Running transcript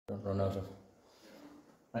Don't run out of.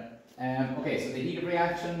 Right. Okay, so the heat of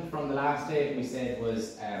reaction from the last day we said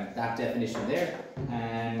was that definition there,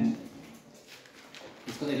 and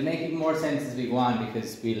it'll make even more sense as we go on,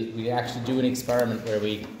 because we'll actually do an experiment where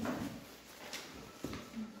we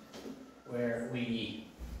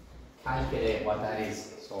calculate what that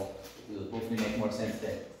is. So it'll hopefully make more sense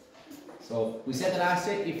there. So we said the last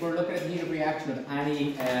day, if we're looking at the heat of reaction of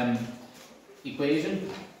any equation,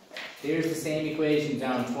 there's the same equation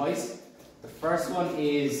down twice. The first one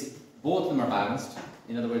is both of them are balanced.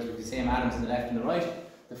 In other words, with the same atoms on the left and the right.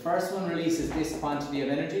 The first one releases this quantity of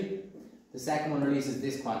energy. The second one releases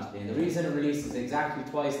this quantity. And the reason it releases exactly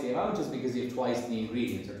twice the amount is because you have twice the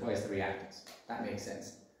ingredients or twice the reactants. That makes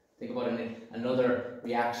sense. Think about another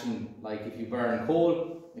reaction, like if you burn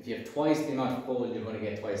coal, if you have twice the amount of coal, you're going to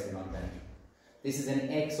get twice the amount of energy. This is an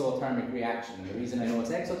exothermic reaction. And the reason I know it's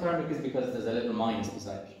exothermic is because there's a little minus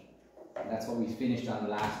beside it. And that's what we finished on the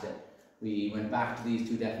last day. We went back to these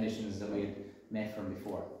two definitions that we had met from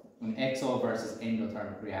before. An exo versus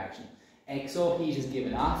endothermic reaction. Exo, heat is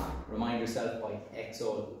given off. Remind yourself by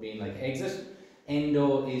exo being like exit.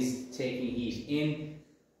 Endo is taking heat in.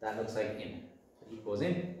 That looks like in. So heat goes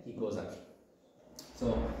in, heat goes out.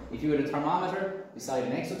 So if you had a thermometer beside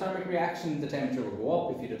an exothermic reaction, the temperature will go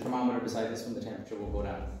up. If you had a thermometer beside this one, the temperature will go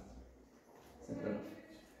down. Simple enough.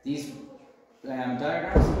 These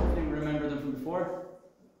diagrams, hopefully you remember them from before.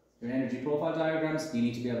 Your energy profile diagrams, you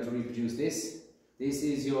need to be able to reproduce this. This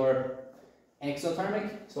is your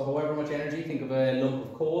exothermic, so however much energy, think of a lump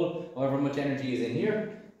of coal, however much energy is in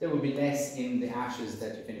here, there will be less in the ashes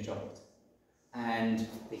that you finish up with. And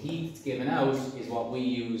the heat that's given out is what we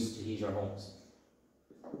use to heat our homes.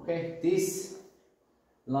 Okay, this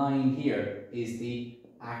line here is the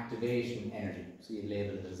activation energy, so you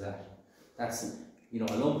label it as that. That's, you know,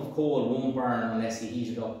 a lump of coal won't burn unless you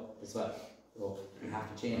heat it up as well. So you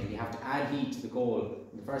have to change it. You have to add heat to the coal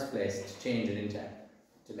in the first place to change it into,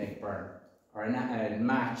 to make it burn. Or a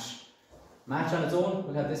match on its own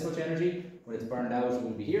will have this much energy. When it's burned out, it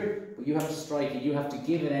will be here. But you have to strike it. You have to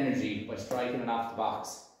give it energy by striking it off the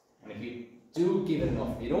box. And if you do give it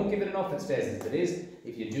enough, if you don't give it enough, it stays as it is.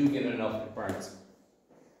 If you do give it enough, it burns.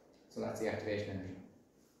 So that's the activation energy.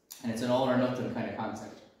 And it's an all or nothing kind of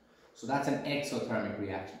concept. So that's an exothermic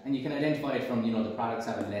reaction. And you can identify it from, you know, the products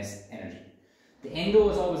having less energy. The endo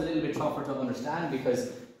is always a little bit tougher to understand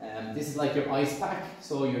because this is like your ice pack.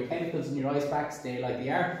 So your chemicals in your ice pack stay like they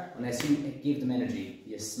are unless you give them energy.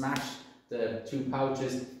 You smash the two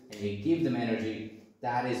pouches and you give them energy.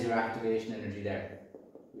 That is your activation energy there.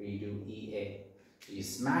 We do EA. So you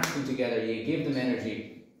smash them together, you give them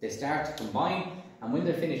energy, they start to combine, and when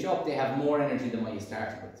they finish up, they have more energy than what you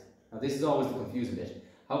started with. Now this is always the confusing bit.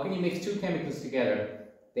 How can you mix two chemicals together,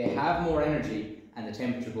 they have more energy, and the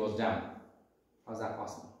temperature goes down? How's that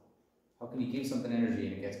possible? How can you give something energy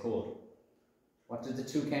and it gets cold? What do the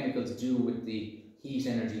two chemicals do with the heat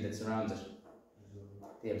energy that surrounds it?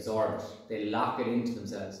 They absorb it. They lock it into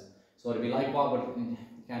themselves. So it'd be like what would, you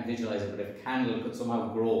can't visualize it, but if a candle could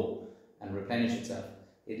somehow grow and replenish itself,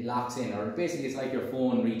 it locks in, or basically it's like your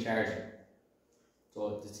phone recharging.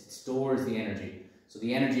 So it stores the energy. So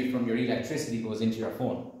the energy from your electricity goes into your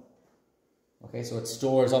phone. Okay, so it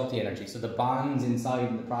stores up the energy. So the bonds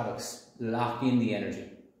inside the products lock in the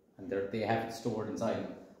energy, and they have it stored inside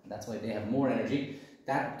them. And that's why they have more energy.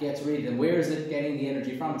 That gets rid of, and where is it getting the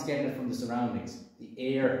energy from? It's getting it from the surroundings. The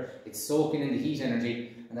air, it's soaking in the heat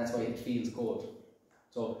energy, and that's why it feels cold.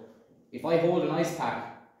 So if I hold an ice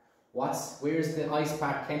pack, where's the ice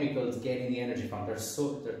pack chemicals getting the energy from?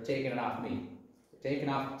 They're taking it off me.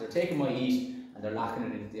 They're taking my heat and they're locking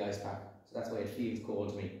it into the ice pack. So that's why it feels cold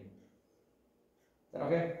to me. Is that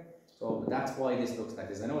okay? So that's why this looks like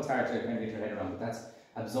this. I know it's hard to kind of get your head around, but that's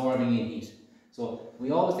absorbing in heat. So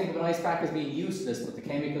we always think of an ice pack as being useless, but the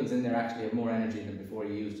chemicals in there actually have more energy than before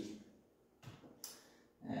you used it.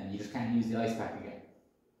 And you just can't use the ice pack again.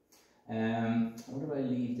 I wonder if I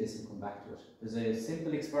leave this and come back to it. There's a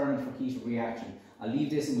simple experiment for heat reaction. I'll leave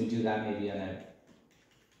this and we'll do that maybe on a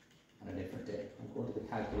different day. I'll go to the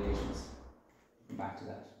calculations. Come back to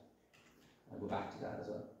that. I'll go back to that as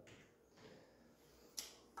well.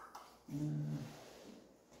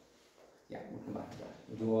 Yeah, we'll come back to that.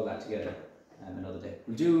 We'll do all that together another day.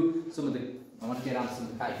 We'll do some of the, I want to get on to some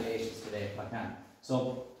of the calculations today if I can.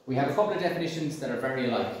 So we have a couple of definitions that are very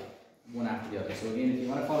alike, one after the other. So again, if you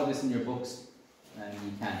want to follow this in your books,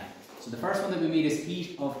 you can. So the first one that we meet is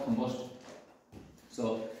heat of combustion.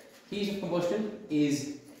 So heat of combustion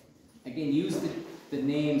is, again, use the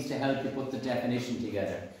names to help you put the definition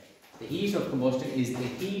together. The heat of combustion is the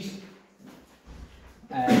heat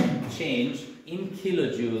change in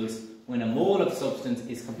kilojoules when a mole of substance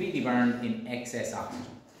is completely burned in excess oxygen.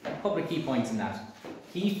 A couple of key points in that.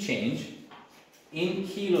 Heat change in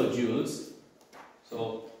kilojoules.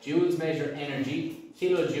 So joules measure energy.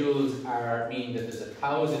 Kilojoules mean that there's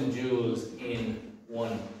 1,000 joules in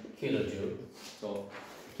 1 kilojoule. So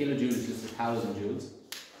a kilojoule is just 1,000 joules.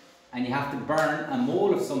 And you have to burn a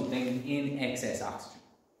mole of something in excess oxygen.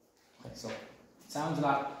 Okay, so it sounds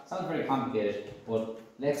very complicated, but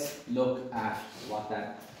let's look at what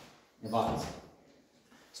that involves.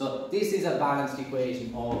 So this is a balanced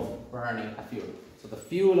equation of burning a fuel. So the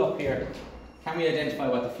fuel up here, can we identify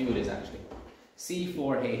what the fuel is actually?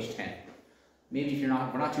 C4H10. Maybe if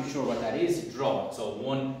we're not too sure what that is, draw it. So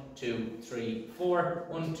 1, 2, 3, 4,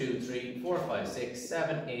 1, 2, 3, 4, 5, 6,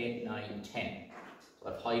 7, 8, 9, 10. So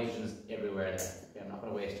I have hydrogens everywhere there. Okay, I'm not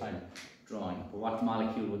going to waste time drawing. But what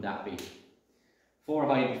molecule would that be? 4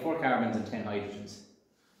 carbons and 10 hydrogens.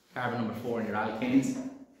 Carbon number 4 in your alkanes.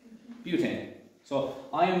 Butane. So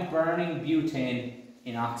I am burning butane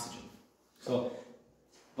in oxygen. So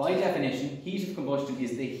by definition, heat of combustion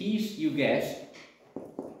is the heat you get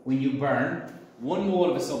when you burn 1 mole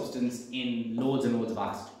of a substance in loads and loads of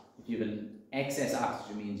oxygen. If you have an excess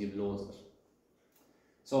oxygen, it means you have loads of it.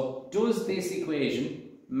 So does this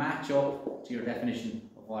equation match up to your definition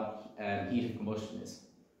of what heat of combustion is?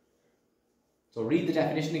 So read the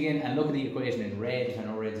definition again and look at the equation in red. I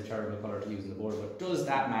know red's a terrible colour to use on the board, but does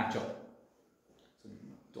that match up?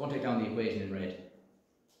 So don't take down the equation in red.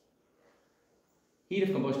 Heat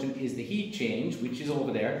of combustion is the heat change, which is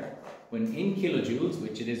over there, when in kilojoules,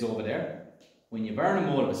 which it is over there, when you burn a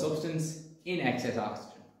mole of a substance in excess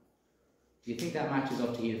oxygen. Do you think that matches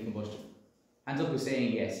up to heat of combustion? Hands up who's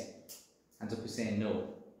saying yes. Hands up who's saying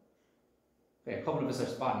no. Okay, a couple of us are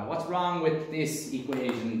spotting it. What's wrong with this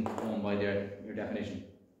equation going by your definition?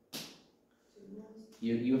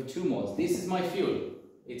 You have 2 moles. This is my fuel.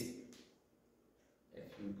 It's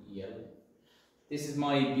F-U-E-L. This is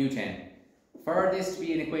my butane. For this to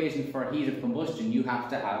be an equation for heat of combustion, you have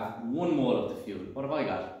to have 1 mole of the fuel. What have I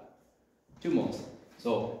got? 2 moles.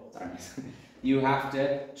 So, sorry. You have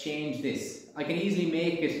to change this. I can easily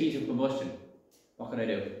make it heat of combustion. What can I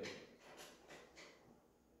do?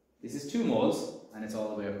 This is 2 moles, and it's all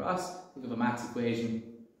the way across. Think of a maths equation.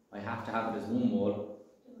 I have to have it as 1 mole.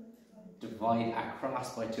 Divide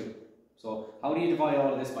across by 2. So, how do you divide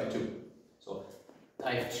all of this by 2? So,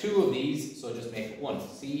 I have 2 of these, so just make 1.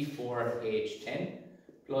 C4H10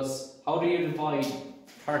 plus, how do you divide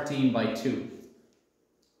 13 by 2?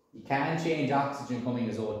 You can change oxygen coming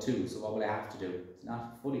as O2, so what will I have to do? It's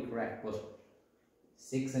not fully correct, but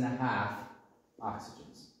 6.5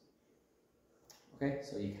 oxygens. Okay,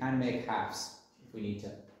 so you can make halves if we need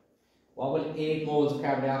to. What will 8 moles of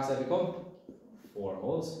carbon dioxide become? 4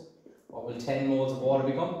 moles. What will 10 moles of water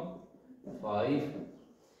become? 5.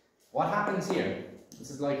 What happens here? This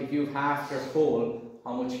is like if you have half your coal,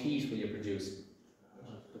 how much heat will you produce?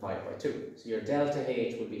 Divide by 2. So your delta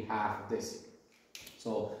H will be half of this.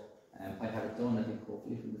 So I have it done, I think,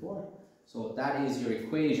 hopefully from before. So that is your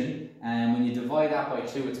equation, and when you divide that by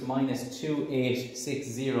 2, it's minus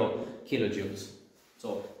 2860 kilojoules.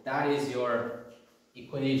 So that is your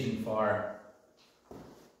equation for,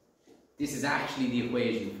 this is actually the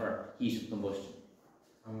equation for heat of combustion.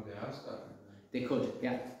 How would they ask that? They could,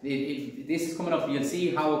 yeah. This is coming up, you'll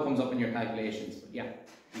see how it comes up in your calculations, but yeah,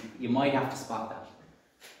 you might have to spot that.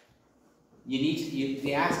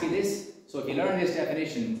 They ask you this, so if you learn this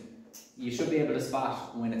definition, you should be able to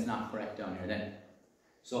spot when it's not correct down here then.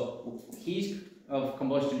 So heat of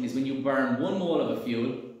combustion is when you burn 1 mole of a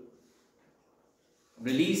fuel,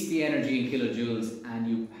 release the energy in kilojoules, and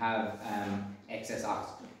you have excess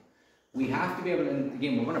oxygen. We have to be able to, and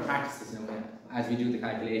again, we're going to practice this as we do the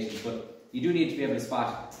calculations, but you do need to be able to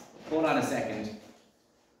spot, hold on a second,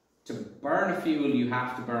 to burn a fuel you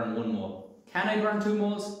have to burn 1 mole. Can I burn 2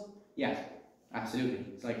 moles? Yeah, absolutely.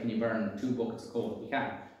 It's like, can you burn 2 buckets of coal? You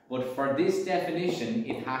can. But for this definition,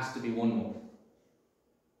 it has to be 1 mole.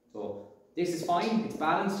 So this is fine, it's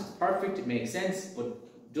balanced, it's perfect, it makes sense,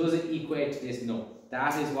 but does it equate to this? No.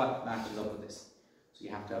 That is what matches up with this. So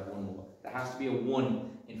you have to have 1 mole. There has to be a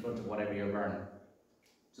 1 in front of whatever you're burning.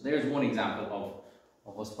 So there's one example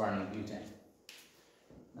of us burning butane.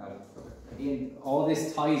 Now, again, all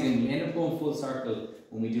this ties in. We end up going full circle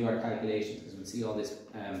when we do our calculations, because we'll see all this.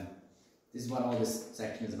 This is what all this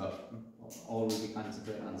section is about. All will be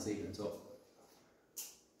concentrated on this evening. So,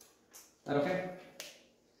 is that okay?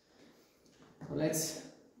 Well, let's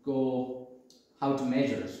go how to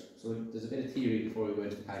measure it. So there's a bit of theory before we go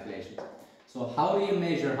into the calculations. So how do you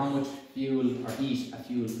measure how much fuel or heat a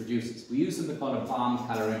fuel produces? We use something called a bomb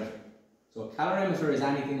calorimeter. So a calorimeter is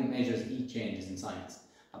anything that measures heat changes in science.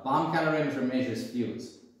 A bomb calorimeter measures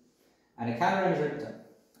fuels. And a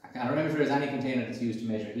calorimeter is any container that's used to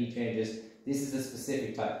measure heat changes. This is a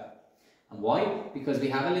specific type. And why? Because we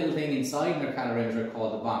have a little thing inside our calorimeter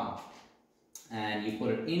called the bomb. And you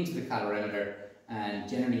put it into the calorimeter, and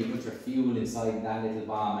generally you put your fuel inside that little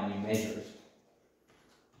bomb and you measure it.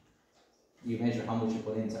 You measure how much you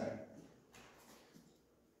put inside.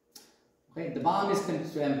 Okay, the bomb is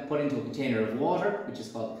put into a container of water, which is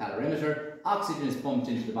called the calorimeter. Oxygen is pumped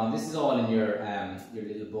into the bomb. This is all in your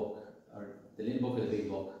little book, or the little book or the big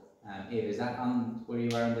book. Ava, is that on where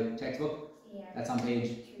you are in the textbook? Yeah. That's on page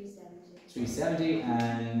 370. 370,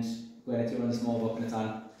 and Gwyneth, you're on the small book and it's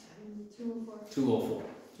on 204. 204.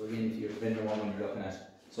 So again, if you're vendor one when you're looking at it.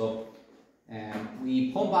 So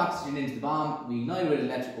we pump oxygen into the bomb, we ignite it with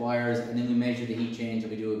electric wires, and then we measure the heat change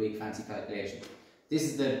and we do a big fancy calculation. This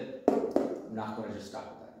is the, I'm not going to just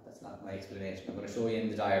stop with that, that's not my explanation, I'm going to show you in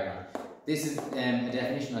the diagram. This is a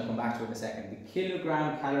definition, I'll come back to in a second. The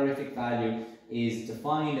kilogram calorific value is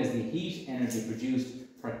defined as the heat energy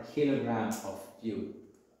produced per kilogram of fuel.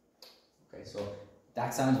 Okay, so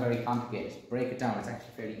that sounds very complicated. Break it down, it's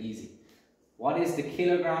actually fairly easy. What is the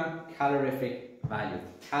kilogram calorific value?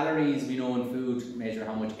 Calories, we know in food, measure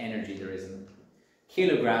how much energy there is in them.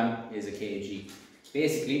 Kilogram is a kg.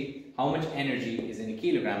 Basically, how much energy is in a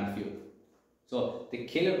kilogram of fuel. So the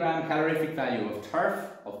kilogram calorific value of turf,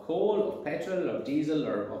 of coal, of petrol, of diesel,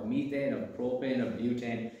 or of methane, of propane, of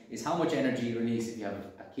butane is how much energy you release if you have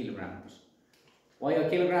a kilogram of it. Why a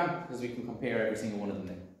kilogram? Because we can compare every single one of them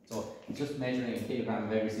then. So just measuring a kilogram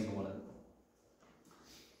of every single one of them.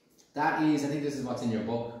 That is, I think this is what's in your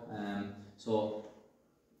book. So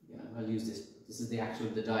yeah, I'll use this. This is the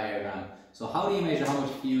diagram. So how do you measure how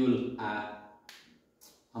much fuel,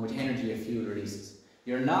 how much energy a fuel releases?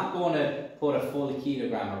 You're not going to put a full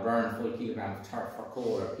kilogram or burn a full kilogram of turf or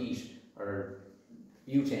coal or peat or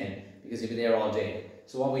butane because you'll be there all day.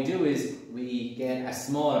 So what we do is we get a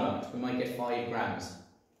small amount. We might get 5 grams,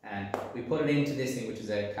 and we put it into this thing, which is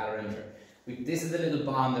a calorimeter. This is the little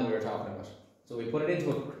bomb that we were talking about. So we put it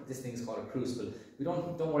into this thing's called a crucible. We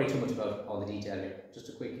don't worry too much about all the detail here. Just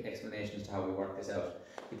a quick explanation as to how we work this out.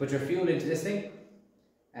 You put your fuel into this thing,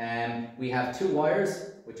 and we have 2 wires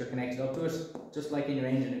which are connected up to it. Just like in your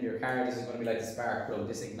engine of your car, this is going to be like the spark plug.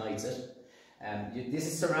 This ignites it. This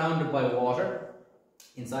is surrounded by water.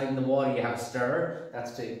 Inside in the water you have a stirrer.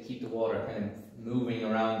 That's to keep the water kind of moving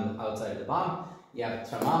around the outside of the bomb. You have a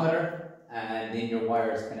thermometer, and then your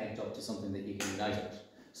wires connect up to something that you can ignite it.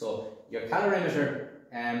 So your calorimeter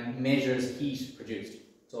measures heat produced.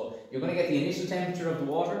 So you're going to get the initial temperature of the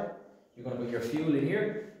water, you're going to put your fuel in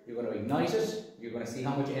here, you're going to ignite it, you're going to see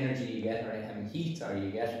how much energy you get, or how much heat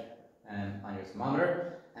you get on your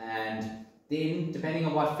thermometer, and then depending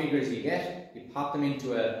on what figures you get, you pop them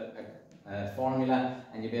into a formula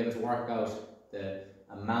and you'll be able to work out the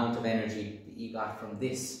amount of energy that you got from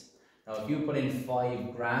this. Now if you put in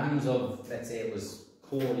 5 grams of, let's say it was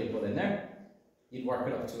coal you put in there, you'd work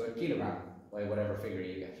it up to a kilogram by whatever figure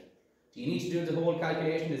you get. Do you need to do the whole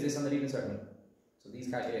calculation? Is this on the leaving circle? So these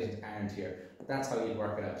calculations aren't here, but that's how you'd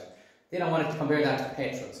work it out. Then I wanted to compare that to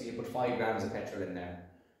petrol, so you put 5 grams of petrol in there.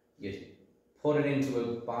 You'd put it into a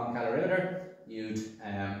bomb calorimeter, you'd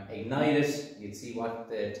ignite it, you'd see what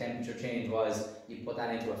the temperature change was, you'd put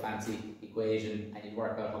that into a fancy equation, and you'd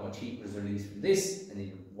work out how much heat was released from this, and then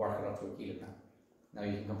you'd work it up to a kilogram. Now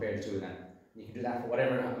you can compare the two of them. You can do that for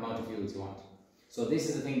whatever amount of fuels you want. So this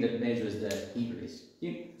is the thing that measures the heat release.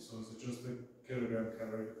 So is it just the kilogram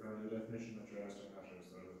calorific value definition that you're asking that, or is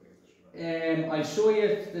there other things that you're I'll show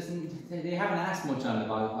you. They haven't asked much on the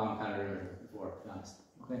bomb calorimeter before, to be honest.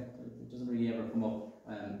 Okay, it doesn't really ever come up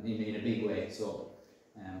in a big way. So,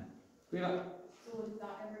 So would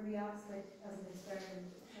that ever be asked like as an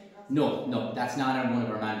experiment? No, that's not one of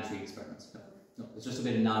our mandatory experiments. No, it's just a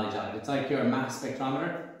bit of knowledge on it. It's like your mass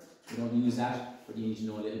spectrometer. You don't use that, but you need to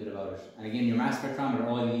know a little bit about it. And again, your mass spectrometer,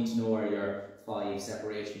 all you need to know are your 5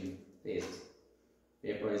 separation phases: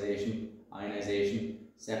 vaporization, ionization,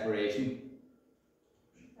 separation,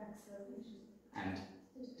 and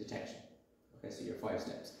detection. Okay, so your 5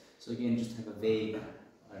 steps. So again, just have a vague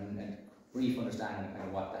and brief understanding of kind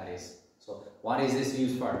of what that is. So what is this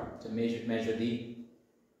used for? To measure the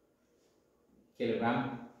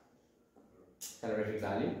kilogram calorific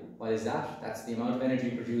value. What is that? That's the amount of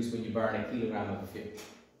energy produced when you burn a kilogram of fuel.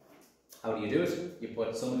 How do you do it? You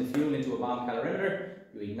put some of the fuel into a bomb calorimeter,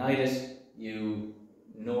 you ignite it, you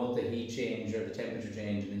note the heat change or the temperature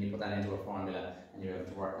change, and then you put that into a formula, and you're able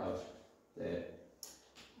to work out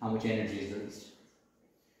how much energy is released.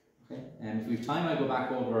 Okay, and if we have time, I'll go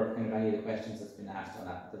back over kind of any of the questions that's been asked on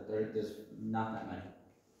that. There's not that many.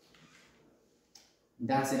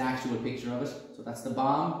 That's an actual picture of it. So that's the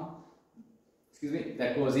bomb, excuse me,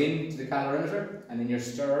 that goes into the calorimeter, and then your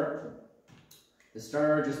stir. The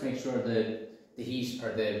stir just makes sure the heat,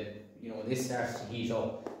 or the, you know, when this starts to heat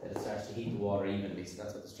up, that it starts to heat the water evenly. So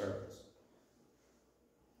that's what the stir does.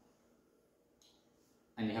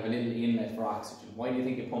 And you have a little inlet for oxygen. Why do you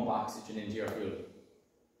think you pump oxygen into your fuel?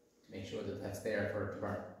 To make sure that that's there for it to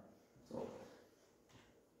burn. So,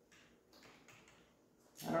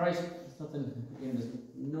 alright, there's nothing, again, there's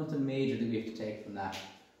nothing major that we have to take from that.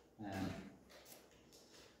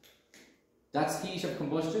 That's heat of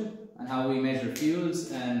combustion and how we measure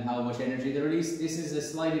fuels and how much energy they release. This is a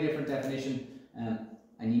slightly different definition,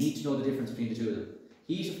 and you need to know the difference between the two of them.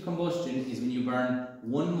 Heat of combustion is when you burn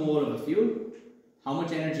 1 mole of a fuel, how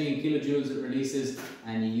much energy in kilojoules it releases,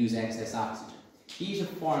 and you use excess oxygen. Heat of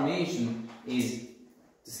formation is,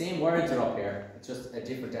 the same words are up here, it's just a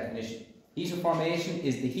different definition. Heat of formation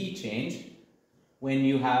is the heat change when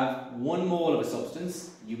you have 1 mole of a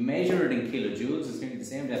substance, you measure it in kilojoules, it's going to be the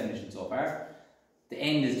same definition so far, the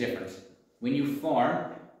end is different. When you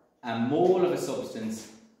form a mole of a substance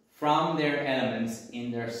from their elements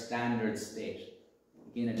in their standard state.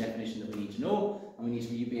 Again, a definition that we need to know, and we need to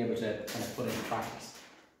be able to kind of put into practice.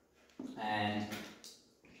 And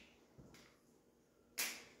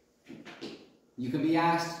you can be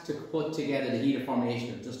asked to put together the heat of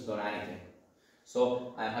formation of just about anything.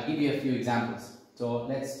 So I'll give you a few examples. So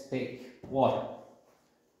let's pick water.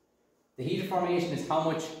 The heat of formation is how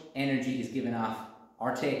much energy is given off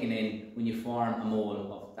or taken in when you form a mole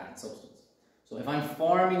of that substance. So if I'm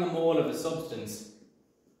forming a mole of a substance,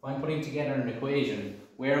 if I'm putting together an equation,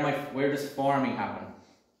 where does forming happen?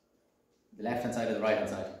 The left hand side or the right hand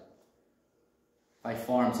side? If I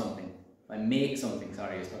form something, if I make something,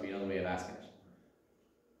 sorry, is probably another way of asking it.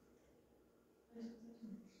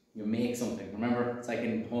 You make something. Remember, it's like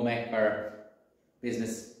in home ec or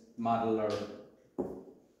business model or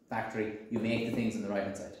factory, you make the things on the right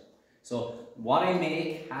hand side. So what I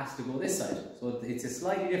make has to go this side. So it's a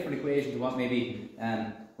slightly different equation to what maybe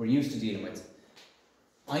we're used to dealing with.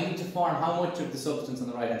 I need to form how much of the substance on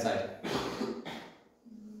the right hand side?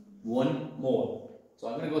 1 mole. So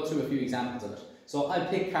I'm going to go through a few examples of it. So I'll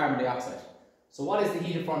pick carbon dioxide. So what is the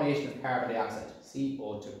heat of formation of carbon dioxide?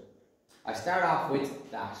 CO2. I start off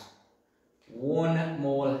with that. 1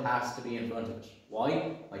 mole has to be in front of it.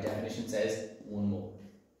 Why? My definition says 1 mole.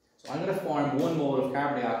 So I'm going to form 1 mole of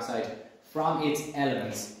carbon dioxide from its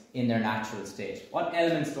elements in their natural state. What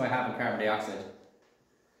elements do I have in carbon dioxide?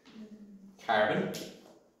 Carbon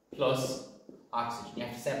plus oxygen. You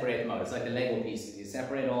have to separate them out. It's like the Lego pieces. You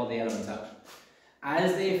separate all the elements out.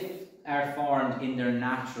 As they are formed in their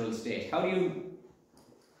natural state, how do you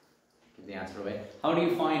give the answer away? How do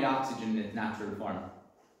you find oxygen in its natural form?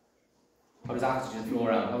 How does oxygen flow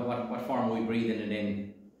around? What form are we breathing it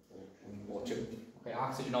in? O2. Okay,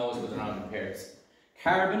 oxygen always goes around in pairs.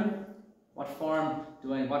 Carbon, what form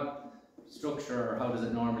what structure, or how does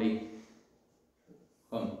it normally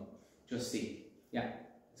come? Just C. Yeah,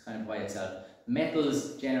 it's kind of by itself.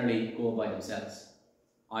 Metals generally go by themselves.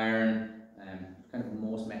 Iron, kind of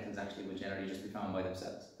most metals actually will generally just be found by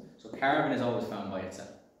themselves. So carbon is always found by itself.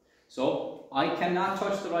 So I cannot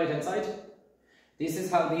touch the right hand side. This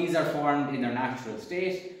is how these are formed in their natural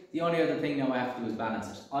state. The only other thing now I have to do is balance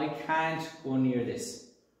it. I can't go near this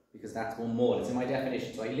because that's 1 mole. It's in my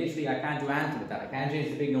definition. So I can't do anything with that. I can't change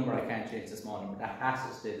the big number, I can't change the small number. That has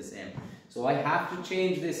to stay the same. So I have to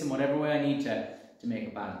change this in whatever way I need to make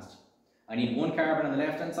it balanced. I need 1 carbon on the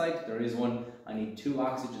left hand side, there is 1. I need 2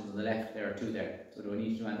 oxygens on the left, there are 2 there. So do I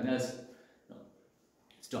need to do anything else? No.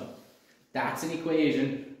 It's done. That's an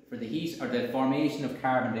equation for the heat or the formation of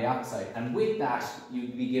carbon dioxide. And with that,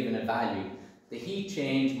 you'd be given a value. The heat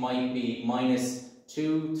change might be minus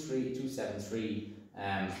 273.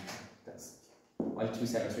 That's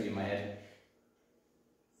 273 in my head.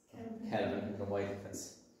 Kelvin, I don't know why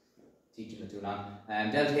that's teaching it too long.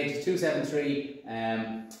 Delta H is 273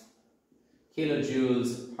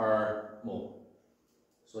 kilojoules per mole.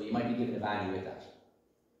 So you might be given a value with that.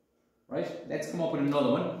 Right? Let's come up with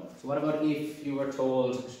another one. So what about if you were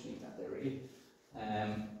told, I should leave that there really.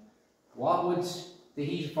 What would the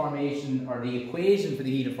heat of formation, or the equation for the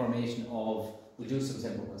heat of formation of, we'll do some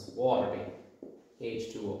simple ones, water be?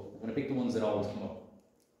 H2O. I'm going to pick the ones that always come up.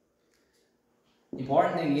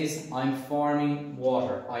 Important thing is, I'm forming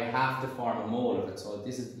water. I have to form a mole of it. So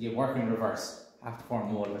this is, you work in reverse. I have to form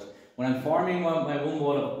a mole of it. When I'm forming my 1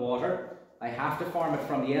 mole of water, I have to form it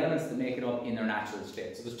from the elements that make it up in their natural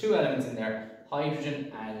state. So there's 2 elements in there,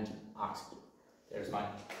 hydrogen and oxygen. There's my,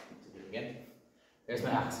 again, there's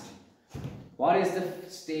my oxygen. What is the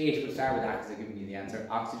state? We'll start with that because I've given you the answer.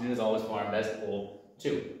 Oxygen is always formed as O2.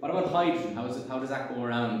 2. What about hydrogen? How does that go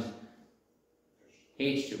around?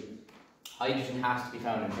 H2. Hydrogen has to be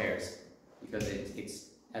found in pairs because it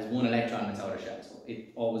has one electron in its outer shell, so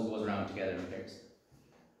it always goes around together in pairs.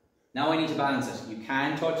 Now I need to balance it. You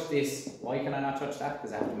can touch this. Why can I not touch that?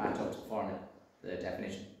 Because I have to match up to the formula, the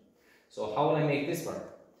definition. So how will I make this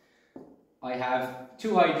work? I have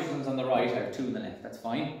 2 hydrogens on the right, I have 2 on the left, that's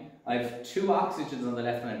fine. I have 2 oxygens on the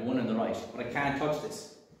left and I have 1 on the right, but I can't touch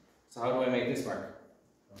this. So how do I make this work?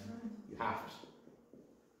 You have it.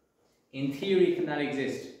 In theory, can that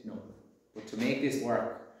exist? No. But to make this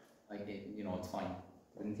work, it's fine.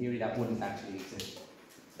 But in theory, that wouldn't actually exist.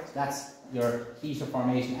 So that's your heat of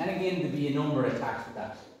formation. And again, there'd be a number attached to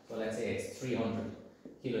that. So let's say it's 300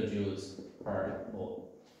 kilojoules per mole.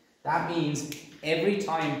 That means every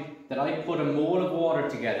time that I put a mole of water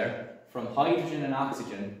together from hydrogen and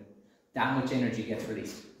oxygen, that much energy gets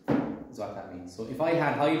released, is what that means. So if I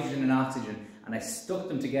had hydrogen and oxygen and I stuck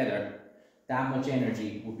them together, that much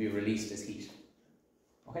energy would be released as heat.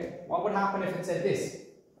 Okay, what would happen if it said this?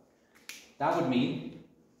 That would mean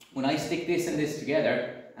when I stick this and this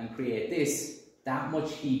together and create this, that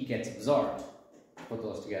much heat gets absorbed to put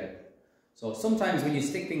those together. So sometimes when you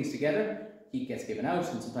stick things together, heat gets given out,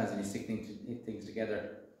 and sometimes when you stick things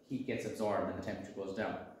together, heat gets absorbed and the temperature goes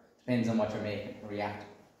down. Depends on what you're making or reacting.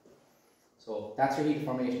 So that's your heat of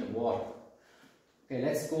formation of water. Okay,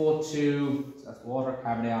 let's go to, so that's water,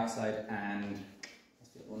 carbon dioxide, and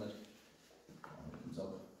what's the other one that comes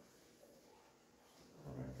up?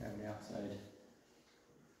 Water, carbon dioxide.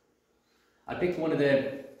 I picked one of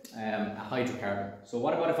the a hydrocarbon. So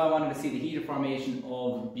what about if I wanted to see the heat of formation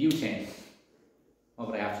of butane? What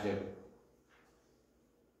would I have to do?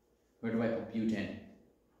 Where do I put butane?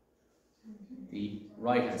 The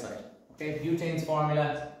right hand side. Okay, butane's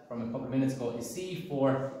formula from a couple of minutes ago is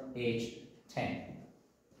C4H10.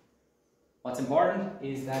 What's important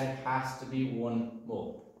is that it has to be 1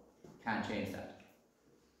 mole. Can't change that.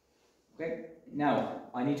 Okay, now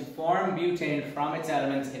I need to form butane from its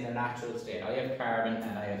elements in their natural state. I have carbon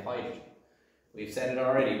and I have hydrogen. We've said it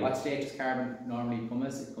already. What state does carbon normally come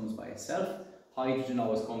as? It comes by itself. Hydrogen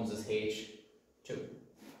always comes as H2.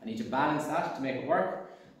 I need to balance that to make it work.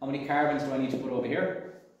 How many carbons do I need to put over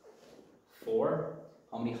here? 4.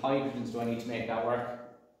 How many hydrogens do I need to make that work?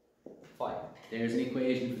 5. There's an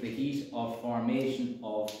equation for the heat of formation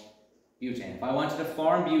of butane. If I wanted to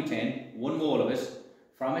form butane, 1 mole of it,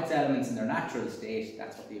 from its elements in their natural state,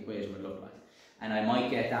 that's what the equation would look like. And I might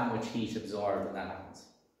get that much heat absorbed when that happens.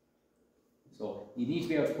 So you need to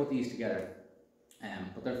be able to put these together.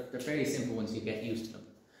 But they're fairly simple once you get used to them.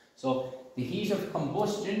 So the heat of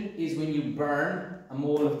combustion is when you burn a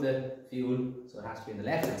mole of the fuel, so it has to be on the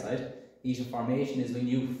left hand side. Heat of formation is when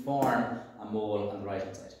you form a mole on the right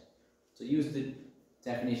hand side. So use the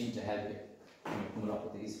definition to help you when you're coming up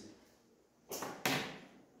with these.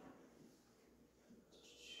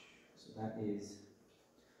 So that is...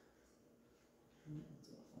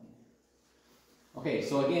 Okay,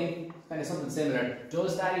 so again, kind of something similar.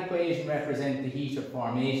 Does that equation represent the heat of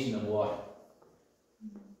formation of water?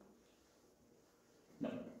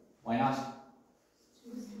 No. Why not?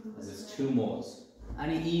 Because it's 2 moles.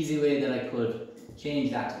 Any easy way that I could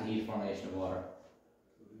change that to the heat of formation of water?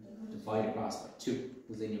 Divide across by 2,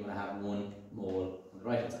 because then you're going to have 1 mole on the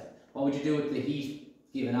right hand side. What would you do with the heat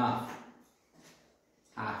given off?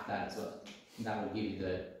 Half that as well. And that will give you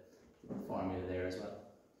the formula there as well.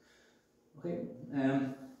 Okay. I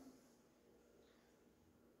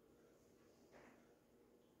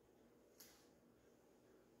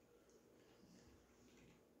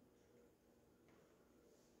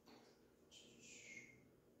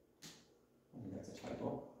think that's a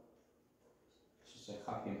typo. Just a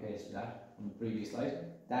copy and paste of that from the previous slide.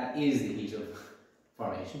 That is the heat of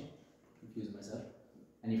formation. Confusing myself.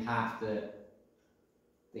 And you have the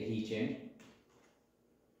heat change.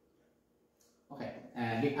 Okay,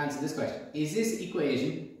 answer this question. Is this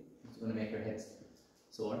equation, it's going to make your heads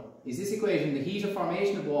sore, is this equation the heat of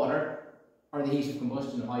formation of water or the heat of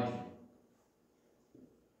combustion of hydrogen?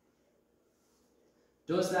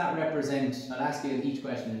 Does that represent, I'll ask you each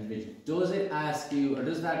question individually, does it ask you, or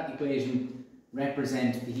does that equation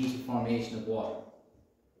represent the heat of formation of water?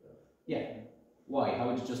 Yeah. Why? How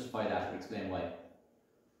would you justify that or explain why?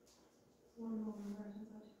 1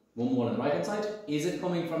 mole on the right hand side. Is it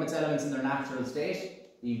coming from its elements in their natural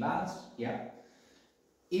state, being balanced? Yeah.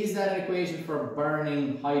 Is that an equation for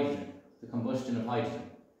burning hydrogen, the combustion of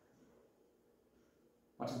hydrogen?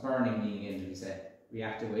 What does burning mean again, did we say?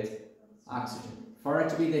 Reacted with oxygen. For it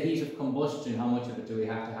to be the heat of combustion, how much of it do we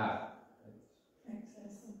have to have?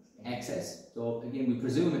 Excess. So again, we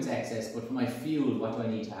presume it's excess, but for my fuel, what do I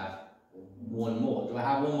need to have? 1 mole. Do I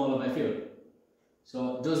have 1 mole of my fuel?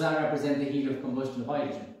 So does that represent the heat of combustion of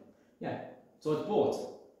hydrogen? Yeah. So it's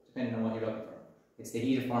both, depending on what you're looking for. It's the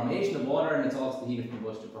heat of formation of water, and it's also the heat of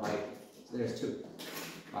combustion for hydrogen. So there's 2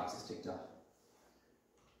 boxes ticked off.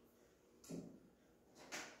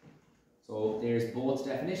 So there's both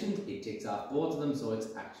definitions. It ticks off both of them, so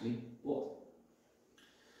it's actually both.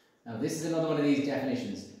 Now this is another one of these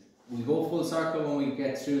definitions. We go full circle when we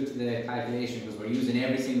get through to the calculation because we're using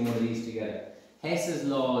every single one of these together. Hess's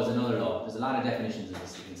law is another law. There's a lot of definitions in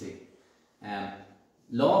this, you can see.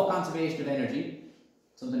 Law of conservation of energy,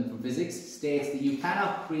 something from physics, states that you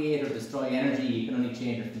cannot create or destroy energy, you can only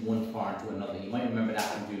change it from one form to another. You might remember that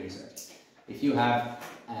from doing research. If you have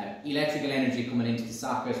electrical energy coming into the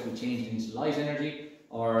socket, we change it into light energy,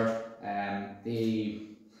 or the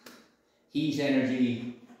heat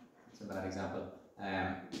energy, that's a bad example.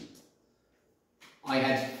 I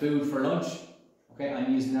had food for lunch, okay,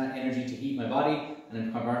 I'm using that energy to heat my body, and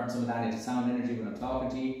I'm converting some of that into sound energy when I'm talking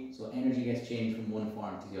to you, so energy gets changed from one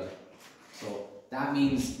form to the other. So that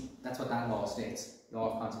means, that's what that law states,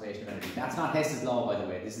 law of conservation of energy. That's not Hess's law, by the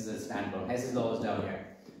way, this is a standalone. Hess's law is down here.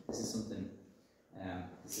 This is something,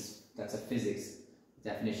 that's a physics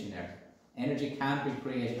definition there. Energy can't be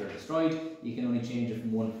created or destroyed, you can only change it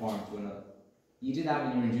from one form to another. You did that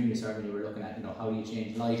when you were in junior cert, when you were looking at, how do you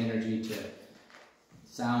change light energy to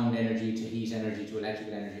sound energy to heat energy to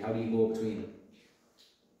electrical energy, how do you go between them?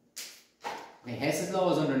 Okay, Hess's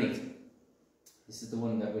law is underneath. This is the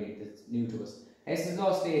one that's new to us. Hess's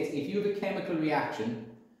law states if you have a chemical reaction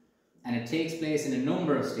and it takes place in a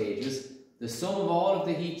number of stages, the sum of all of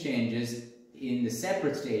the heat changes in the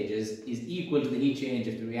separate stages is equal to the heat change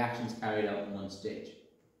if the reaction is carried out in one stage.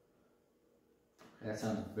 That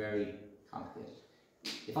sounds very complicated.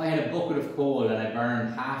 If I had a bucket of coal and I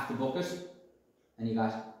burned half the bucket, and you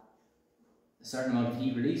got a certain amount of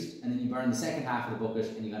heat released, and then you burn the second half of the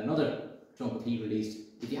bucket and you got another chunk of heat released,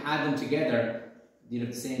 if you add them together, you'd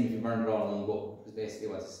have the same if you burned it all in one go, because basically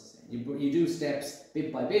what's the same. You do steps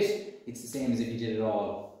bit by bit, it's the same as if you did it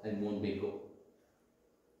all in one big go.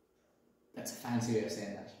 That's a fancy way of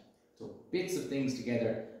saying that. So bits of things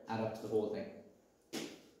together add up to the whole thing.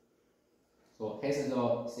 So Hess's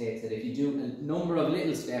law states that if you do a number of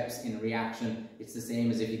little steps in a reaction, it's the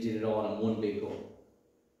same as if you did it all in one big go.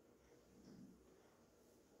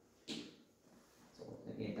 So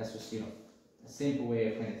again, that's just, a simple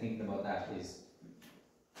way of kind of thinking about that is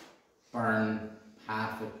burn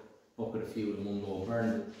half a bucket of fuel in one go,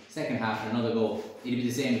 burn the second half in another go. It'd be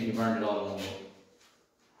the same if you burned it all in one go.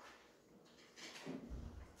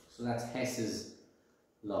 So that's Hess's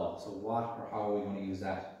law. So what or how are we going to use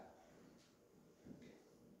that?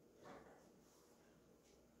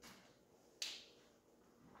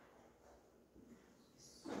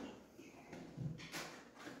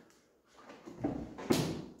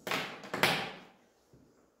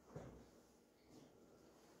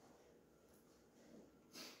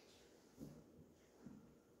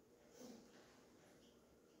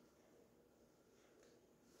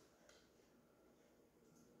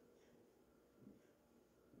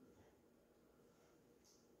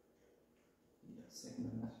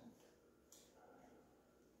 Second on that.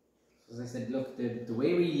 So as I said, look, the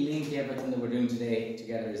way we link everything that we're doing today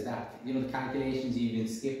together is that, the calculations you've been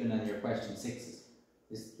skipping on your question 6s.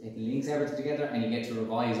 It links everything together and you get to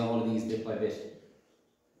revise all of these bit by bit.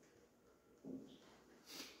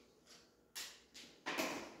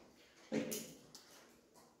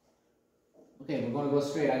 Okay, we're going to go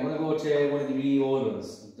straight. I'm going to go to one of the really old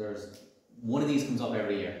ones. One of these comes up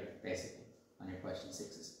every year, basically, on your question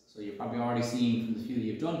 6s. So you've probably already seen from the few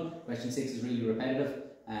you've done, question 6 is really repetitive.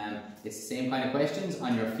 It's the same kind of questions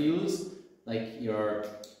on your fuels, like your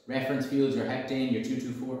reference fuels, your heptane, your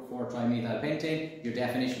 2,2,4-trimethylpentane, your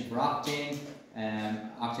definition for octane,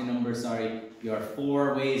 octane number, your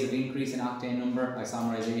 4 ways of increasing octane number,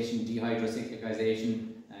 isomerization, dehydrocyclicization,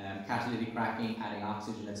 catalytic cracking, adding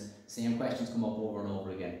oxygen. It's the same questions come up over and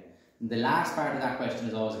over again. And the last part of that question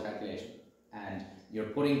is always a calculation. And you're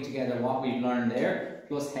putting together what we've learned there,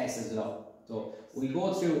 plus Hess's law. So I'll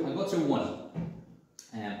go through one.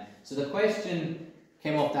 So the question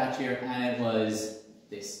came up that year and it was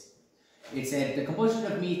this. It said the combustion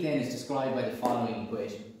of methane is described by the following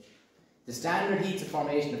equation. The standard heats of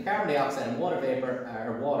formation of carbon dioxide and water vapor,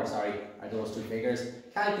 are those two figures.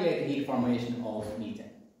 Calculate the heat of formation of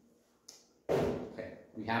methane. Okay,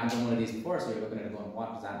 we haven't done one of these before, so you're looking at it going,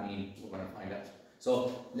 what does that mean? We're going to find out.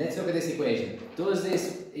 So let's look at this equation. Does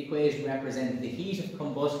this equation represent the heat of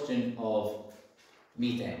combustion of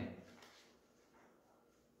methane?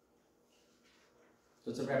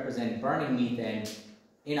 Does it represent burning methane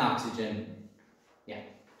in oxygen? Yeah.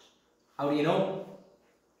 How do you know?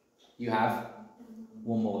 You have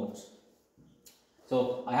 1 mole of it.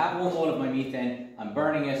 So I have 1 mole of my methane, I'm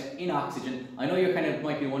burning it in oxygen. I know you kind of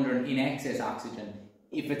might be wondering, in excess oxygen.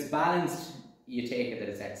 If it's balanced, you take it that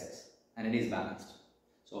it's excess, and it is balanced.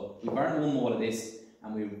 So we burn 1 mole of this,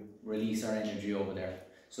 and we release our energy over there.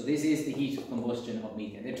 So this is the heat of combustion of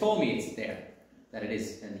methane. They told me it's there, that it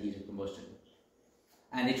is in the heat of combustion.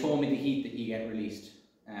 And they told me the heat that you get released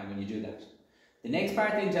when you do that. The next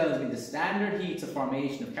part then tells me the standard heats of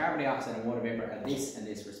formation of carbon dioxide and water vapour are this and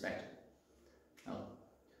this respectively. Now,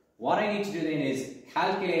 what I need to do then is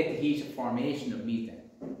calculate the heat of formation of methane.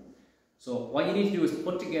 So what you need to do is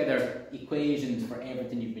put together equations for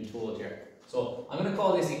everything you've been told here. So I'm going to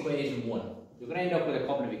call this equation 1. You're going to end up with a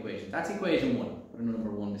couple of equations. That's equation 1. Put a number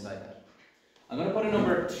 1 beside that. I'm going to put a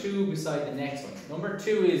number 2 beside the next one. Number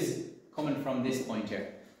 2 is coming from this point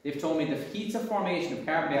here. They've told me the heats of formation of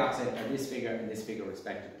carbon dioxide are this figure and this figure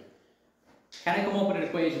respectively. Can I come up with an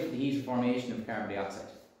equation for the heat of formation of carbon dioxide?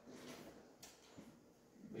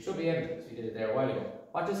 We should be able to, because we did it there a while ago.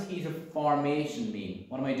 What does heat of formation mean?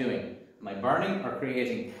 What am I doing? Am I burning or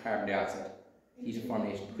creating carbon dioxide? Heat of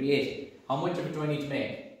formation. Creating. How much of it do I need to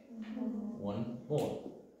make? 1 mole.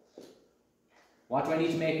 What do I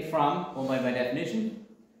need to make it from? Well, by my definition,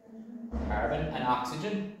 carbon and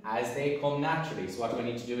oxygen as they come naturally. So what do I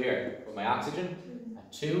need to do here? Put my oxygen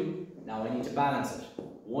at 2. Now I need to balance it.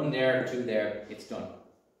 1 there, 2 there, it's done.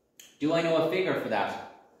 Do I know a figure for that?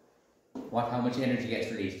 How much energy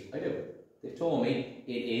gets released? I do. They've told me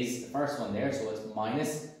it is the first one there, so it's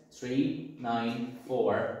minus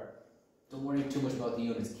 394. Don't worry too much about the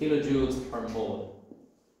units. Kilojoules per mole.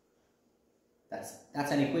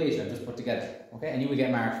 That's an equation I've just put together. Okay, and you will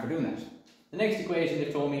get marks for doing that. The next equation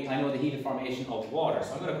they've told me, I know the heat of formation of water,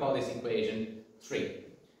 so I'm going to call this equation 3.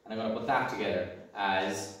 And I'm going to put that together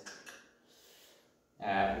as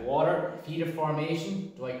water, heat of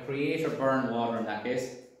formation. Do I create or burn water in that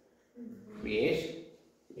case? Create,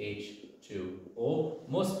 H2O,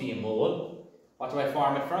 must be a mole. What do I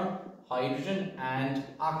form it from? Hydrogen and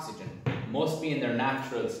oxygen. Must be in their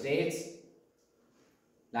natural states.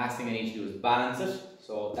 Last thing I need to do is balance it,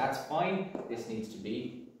 so that's fine. This needs to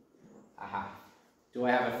be a half. Do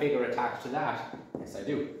I have a figure attached to that? Yes, I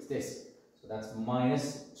do. It's this. So that's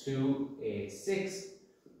minus 286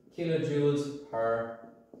 kilojoules per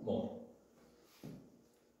mole.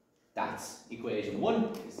 That's equation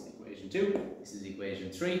 1. This is equation 2. This is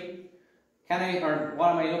equation 3. What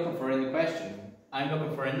am I looking for in the question? I'm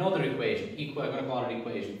looking for another equation. I'm going to call it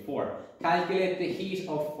equation 4. Calculate the heat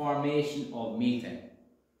of formation of methane.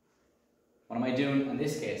 What am I doing in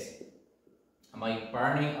this case? Am I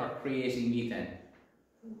burning or creating methane?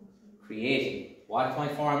 Creating. What's my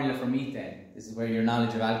formula for methane? This is where your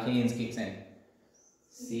knowledge of alkanes kicks in.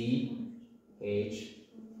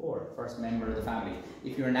 CH4, first member of the family.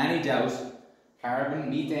 If you're in any doubt, carbon,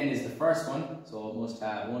 methane is the first one, so it must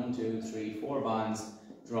have 1, 2, 3, 4 bonds.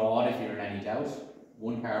 Draw it if you're in any doubt.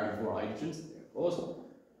 1 carbon, 4 hydrogens. There it goes.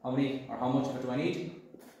 How many or how much of it do I need?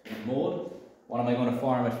 A mole. What am I going to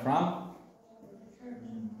form it from?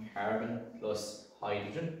 Carbon plus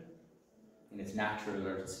hydrogen in its natural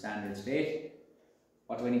or standard state.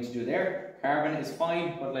 What do I need to do there? Carbon is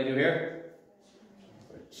fine. What will I do here?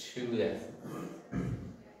 Put 2 there.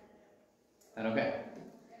 That okay?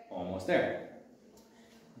 Almost there.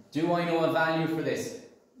 Do I know a value for this?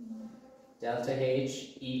 Delta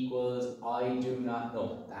H equals, I do not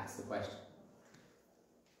know. That's the question.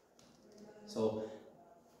 So,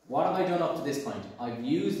 what have I done up to this point? I've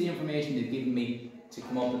used the information they've given me to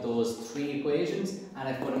come up with those 3 equations, and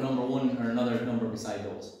I've put a number 1 or another number beside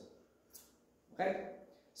those. Okay?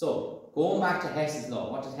 So, going back to Hess's law,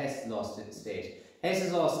 what does Hess's law state?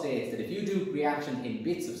 Hess's law states that if you do reaction in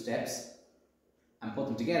bits of steps and put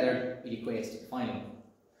them together, it equates to the final one.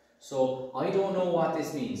 So, I don't know what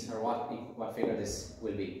this means or what figure this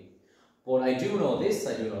will be. But I do know this,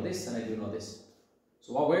 I do know this, and I do know this.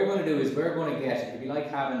 So what we're going to do is we're going to get, it'd be like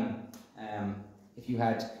having, if you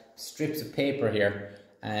had strips of paper here,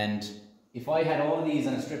 and if I had all of these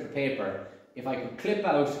on a strip of paper, if I could clip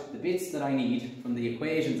out the bits that I need from the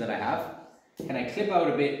equations that I have, can I clip out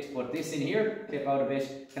a bit, put this in here, clip out a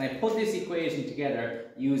bit, can I put this equation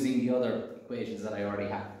together using the other equations that I already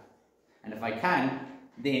have? And if I can,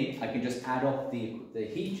 then I can just add up the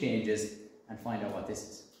heat changes and find out what this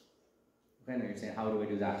is. Okay, now you're saying, how do I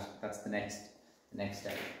do that? That's the next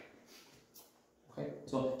step. Okay,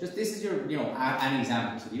 so just this is your, an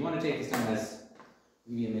example. So if you want to take this down as,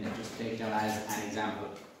 give me a minute, just take it down as an example.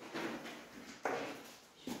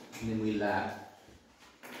 And then we'll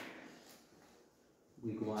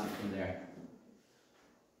go on from there.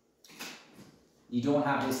 You don't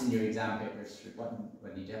have this in your exam papers, well,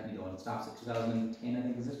 you definitely don't. It stops at 2010, I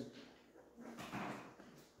think, is it?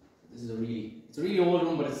 This is it's a really old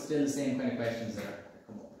one, but it's still the same kind of questions that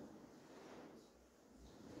come up.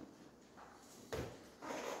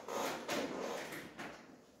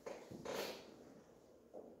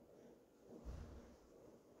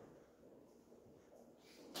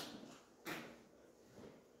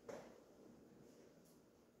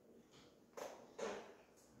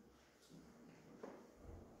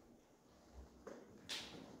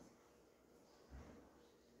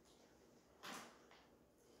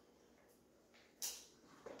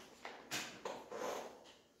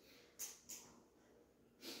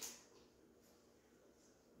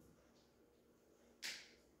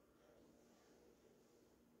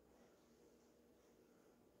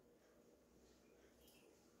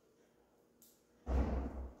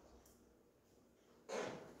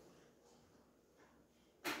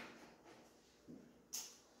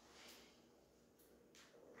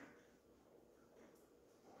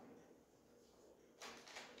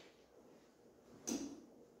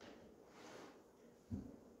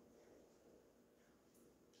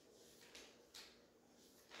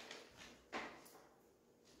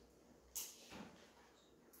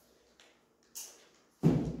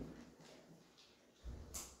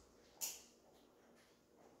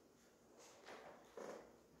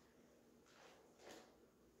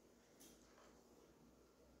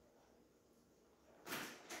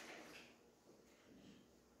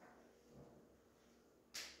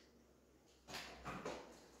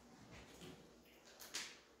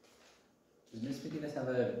 Does Miss McGuinness have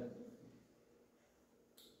a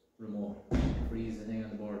remote? Freeze the thing on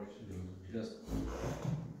the board. She does.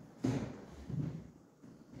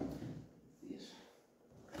 Yes.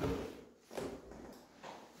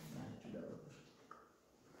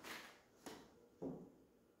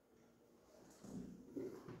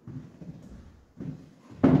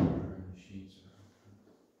 Sheets.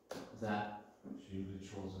 Is that? She usually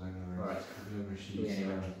throws it anywhere. Alright. Whoever sheets.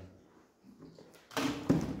 Anywhere.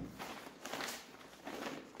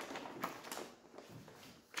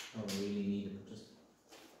 Don't really need it, just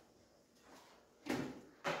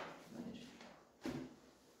manage.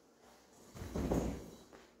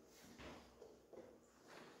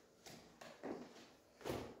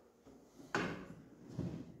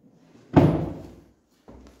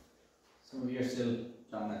 Some of you are still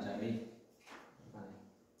trying that to me.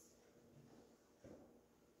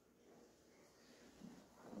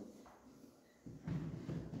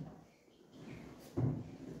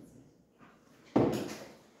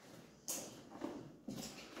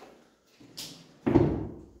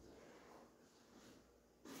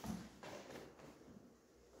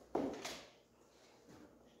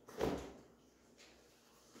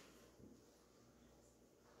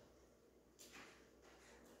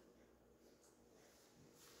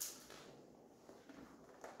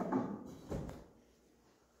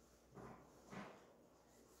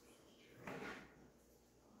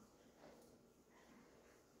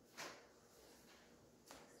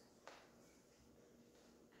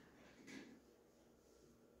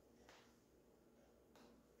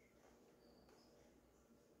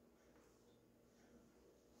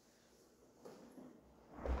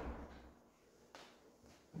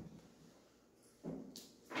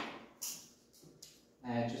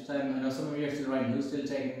 I know some of you are still writing. Who's still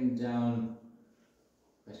taking down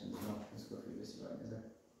questions? No, let's go through this writing, is there?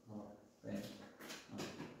 Oh, right. Oh.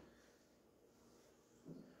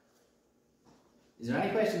 Is there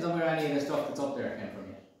any questions on where any of the stuff that's up there came from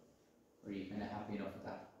yet? Or are you kind of happy enough with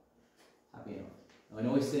that? Happy enough. Now, I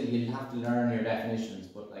know you'll have to learn your definitions,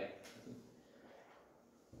 but like,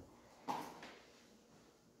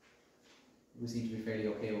 we seem to be fairly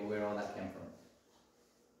okay with where all that came from.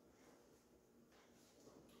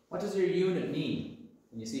 What does your unit mean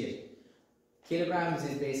when you see it? Kilograms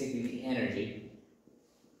is basically the energy,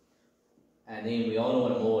 and then we all know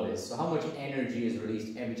what a mole is. So how much energy is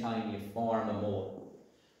released every time you form a mole?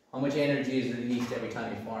 How much energy is released every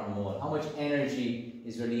time you form a mole? How much energy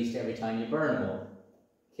is released every time you burn a mole?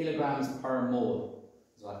 Kilograms per mole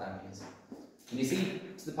is what that means. When you see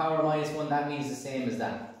to the power of -1, that means the same as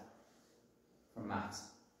that from maths.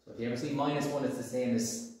 So if you ever see -1, it's the same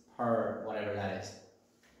as per whatever that is.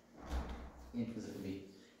 Because it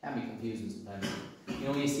can be confusing sometimes. You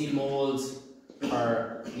know, when you see moles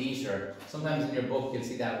per litre, sometimes in your book you'll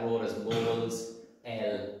see that wrote as moles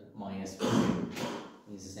L -1.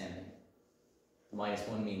 Means the same thing. The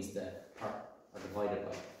 -1 means the per or divided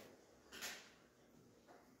by.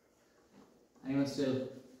 Anyone still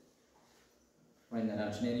writing that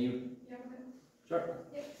out? Sinead, you? Yeah, okay. Sure.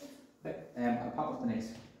 Yeah. Okay. I'll pop up the next.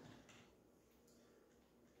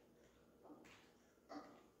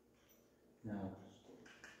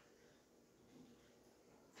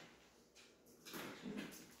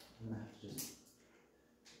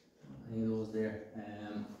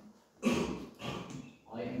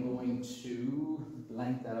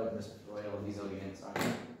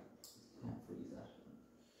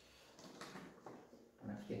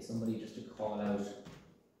 get somebody just to call out.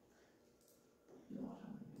 You know what,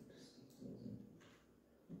 I'm gonna just stick those in.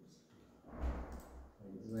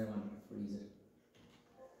 Right, this is where I want to freeze it.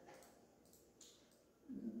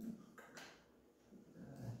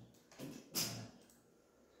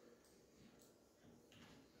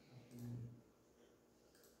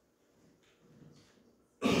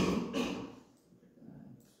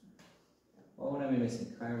 What would I be missing?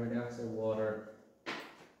 Carbon dioxide, water.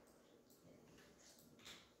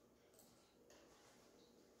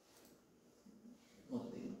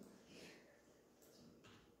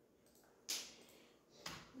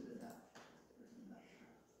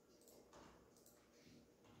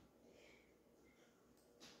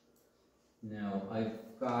 No,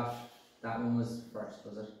 I've got, that one was first,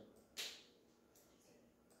 was it?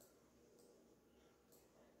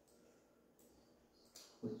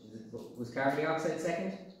 Was carbon dioxide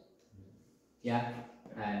second? Yeah,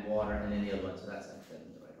 and water, and then the other one, so that's actually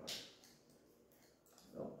in the right order.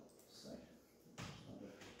 Oh, sorry.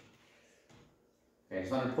 Okay, I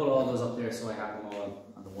just wanted to pull all those up there so I have them all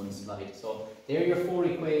on the one slide. So there are your 4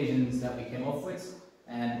 equations that we came up with,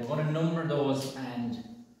 and we're going to number those and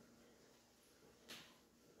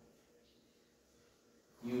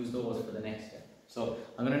use those for the next step. So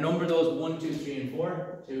I'm going to number those 1, 2, 3, and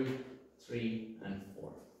 4. 2, 3, and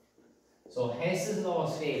 4. So Hess's law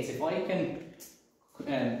states if I can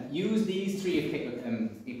use these 3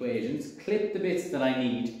 equations, clip the bits that I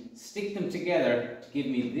need, stick them together to give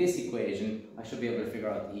me this equation, I should be able to figure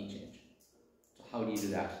out the heat change. So how do you do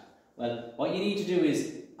that? Well, what you need to do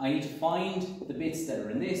is I need to find the bits that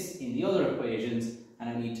are in this, in the other equations, and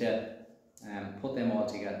I need to put them all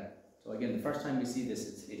together. So again, the first time we see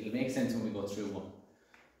this, it'll make sense when we go through one.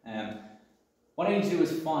 What I need to do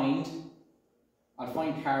is I'll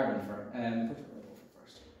find carbon for, which one will I go for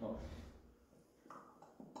first? Oh.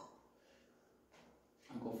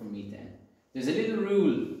 I'll go for methane. There's a little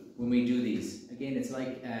rule when we do these. Again, it's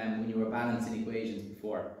like when you were balancing equations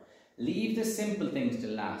before. Leave the simple things to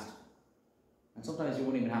last. And sometimes you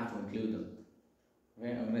won't even have to include them.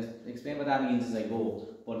 Okay, I'm going to explain what that means as I go.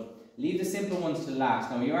 But leave the simple ones to last.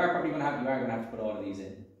 Now you are probably going to have to put all of these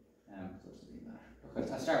in. So it doesn't really matter.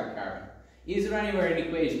 Okay, I'll start with carbon. Is there anywhere in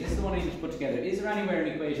equation, this is the one I need to put together, is there anywhere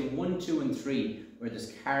in equation 1, 2 and 3 where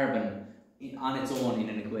there's carbon on its own in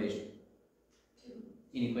an equation? 2.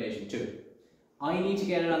 In equation 2. I need to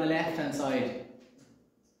get it on the left hand side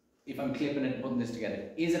if I'm clipping it and putting this together.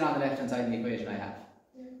 Is it on the left hand side in the equation I have?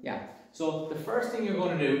 Yeah. So the first thing you're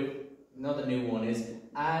going to do, another new one, is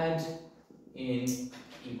add in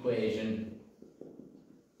equation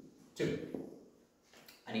 2.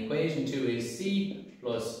 And equation 2 is C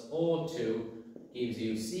plus O2 gives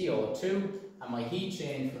you CO2, and my heat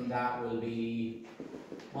change from that will be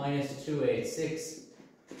minus 286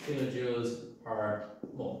 kilojoules per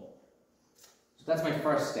mole. So that's my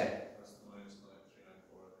first step. That's the minus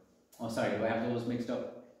 9394. Oh, sorry, do I have those mixed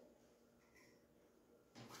up?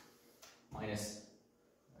 Minus,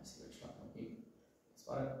 I see which one.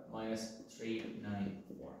 Spot it. Minus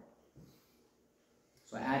 394.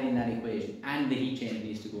 So I add in that equation, and the heat change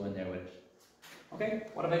needs to go in there with it. Okay,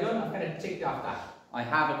 what have I done? I've kind of ticked off that. I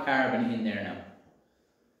have a carbon in there now.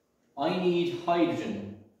 I need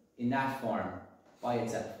hydrogen in that form by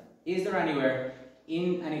itself. Is there anywhere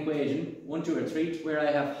in an equation, 1, 2 or 3, where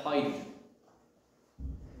I have hydrogen?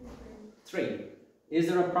 3. Is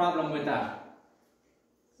there a problem with that?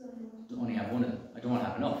 I only have one of them. I don't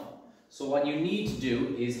have enough. So what you need to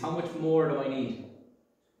do is, how much more do I need?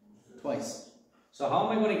 Twice. So how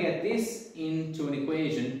am I going to get this into an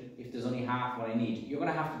equation if there's only half what I need? You're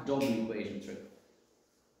going to have to double equation 3.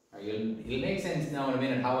 It'll make sense now in a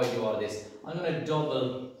minute how I do all this. I'm going to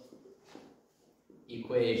double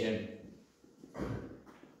equation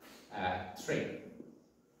 3.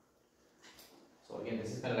 So again,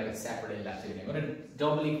 this is kind of like a separate little activity. I'm going to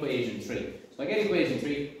double equation 3. So I get equation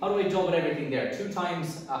 3. How do I double everything there? 2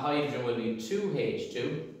 times a hydrogen will be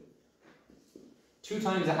 2H2. 2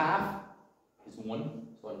 times a half is 1,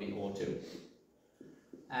 so it'll be O2.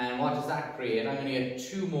 And what does that create? I'm going to get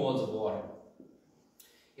 2 moles of water.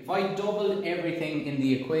 If I double everything in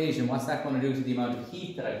the equation, what's that going to do to the amount of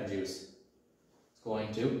heat that I produce? It's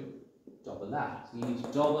going to double that. So you need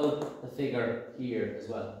to double the figure here as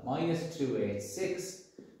well. Minus 286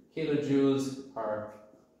 kilojoules per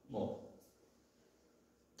mole.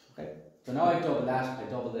 Okay, so now I've doubled that. I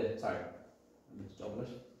doubled it. Sorry, I need to double it.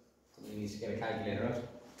 Somebody needs to get a calculator out.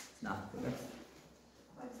 It's not the figure.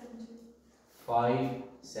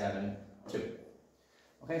 572. 572.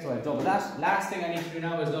 Okay, so I've doubled that. Last thing I need to do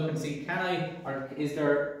now is look and see, is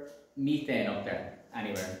there methane up there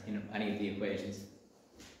anywhere in any of the equations?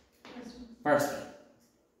 First one. First,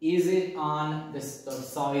 is it on the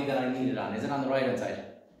side that I need it on? Is it on the right hand side?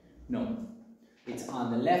 No. It's on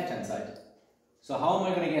the left hand side. So how am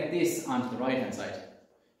I going to get this onto the right hand side?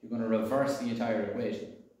 You're going to reverse the entire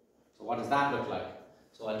equation. So what does that look like?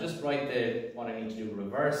 So I'll just write what I need to do.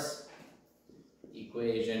 Reverse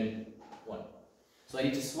equation 1. So I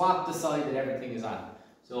need to swap the side that everything is on.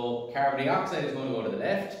 So carbon dioxide is going to go to the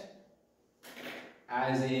left,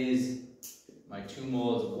 as is my 2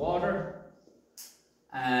 moles of water.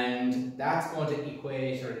 And that's going to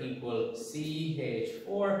equate or equal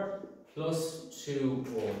CH4 plus 2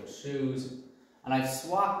 O2s. And I've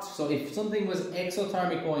swapped, so if something was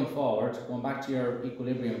exothermic going forward, going back to your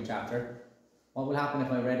equilibrium chapter, what will happen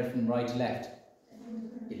if I read it from right to left?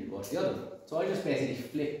 It will go to the other. So I just basically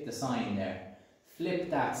flip the sign there. Flip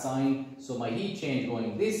that sign, so my heat change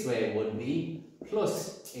going this way would be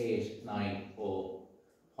plus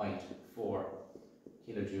 890.4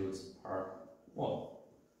 kilojoules per mole.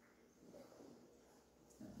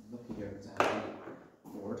 Lucky here because I have a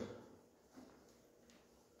board.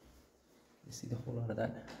 You see the whole lot of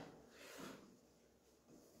that?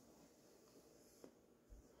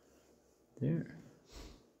 There.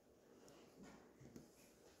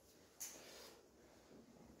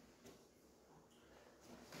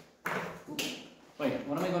 Right,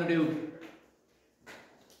 what am I going to do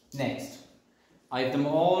next? I have them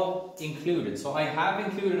all included. So I have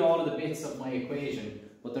included all of the bits of my equation,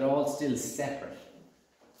 but they're all still separate.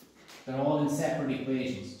 They're all in separate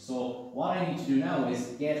equations. So what I need to do now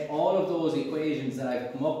is get all of those equations that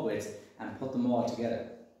I've come up with and put them all together.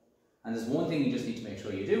 And there's one thing you just need to make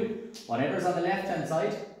sure you do. Whatever's on the left hand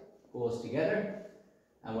side goes together,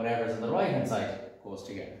 and whatever's on the right hand side goes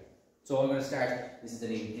together. So I'm going to start, this is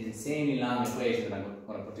an insanely long equation that I'm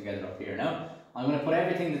going to put together up here now. I'm going to put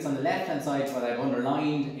everything that's on the left hand side, what I've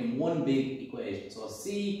underlined, in one big equation. So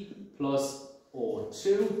C plus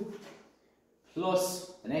O2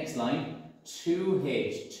 plus the next line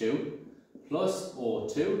 2H2 plus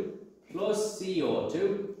O2 plus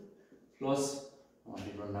CO2 plus, oh, I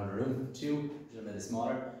did run out of room, 2, which is a bit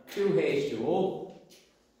smaller, 2H2O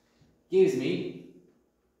gives me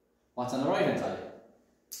what's on the right hand side.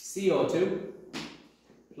 CO2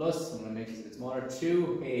 plus, I'm going to make this a bit smaller,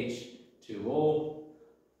 2H2O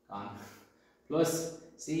gone, plus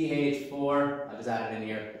CH4, I'll just add it in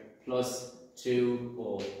here, plus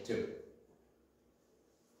 2O2.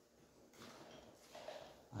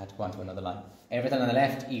 I had to go on to another line. Everything on the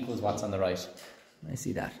left equals what's on the right. I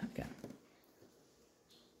see that again.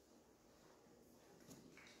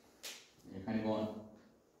 You're kind of going,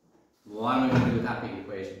 what am I going to do with that big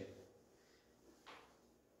equation?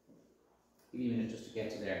 Give me a minute just to get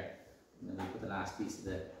to there, and then I'll put the last piece of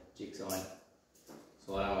the jigsaw in.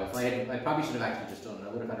 So if I probably should have actually just done it. I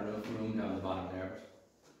would have had a room down the bottom there.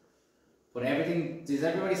 But everything, does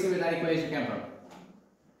everybody see where that equation came from?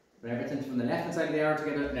 Put everything from the left hand side of the arrow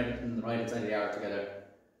together and everything from the right hand side of the arrow together.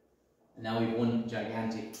 And now we've one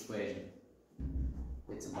gigantic equation.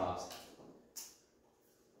 Bits and bobs.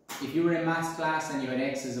 If you were in maths class and you had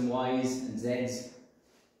x's and y's and z's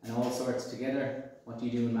and all sorts together, what do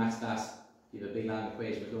you do in maths class? You have a big long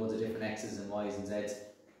equation with loads of different x's and y's and z's.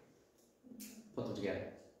 Put them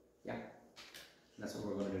together. Yeah. And that's what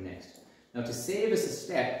we're going to do next. Now to save us a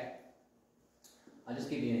step, I'll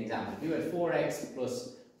just give you an example. If you had 4x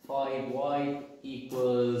plus 5y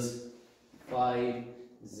equals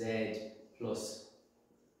 5z plus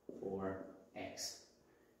 4x.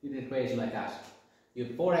 You do an equation like that. You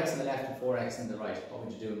have 4x on the left and 4x on the right. What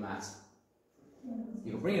would you do in maths?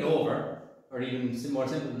 You can bring it over, or even more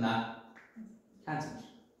simple than that, cancel it.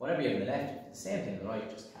 Whatever you have on the left, the same thing on the right,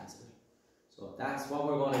 just cancel it. So that's what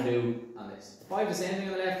we're going to do on this. If I have the same thing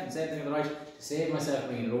on the left and the same thing on the right, to save myself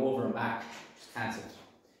bringing it over and back, just cancel it.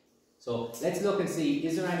 So let's look and see,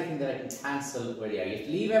 is there anything that I can cancel where you are? You have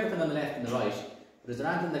to leave everything on the left and the right, but is there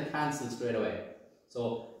anything that cancels straight away?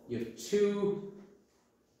 So you have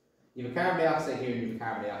you have a carbon dioxide here and you have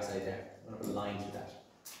carbon dioxide there. I'm going to put a line through that.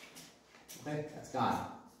 Okay, that's gone.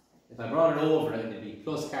 If I brought it over, it would be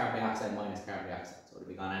plus carbon dioxide minus carbon dioxide, so it would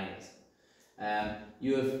be gone anyways.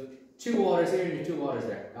 You have 2 waters here and you have 2 waters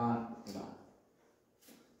there. Gone, gone.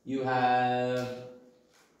 You have,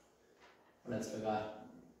 what else have I got?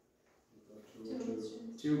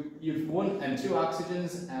 You have 1 and 2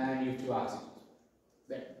 oxygens, and you have 2 oxygens.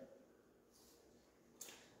 There.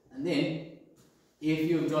 And then, if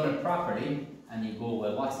you've done it properly, and you go,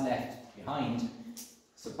 well, what's left behind?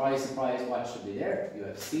 Surprise, surprise, what should be there? You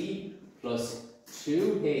have C plus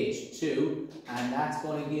 2H2, and that's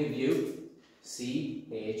going to give you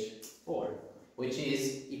CH4, which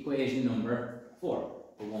is equation number 4,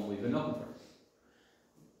 the one we've been looking for.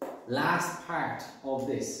 last part of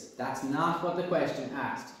this, that's not what the question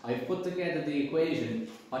asked. I've put together the equation.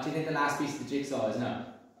 What do you think the last piece of the jigsaw is now?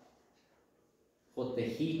 Put the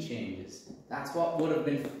heat changes. That's what would have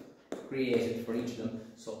been created for each of them.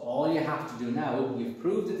 So all you have to do now, you've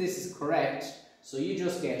proved that this is correct, so you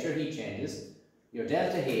just get your heat changes. Your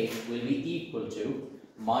delta H will be equal to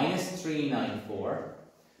minus 394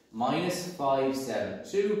 minus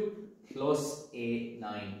 572 plus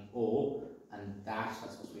 890, and that's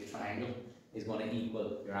supposed to be a triangle, is going to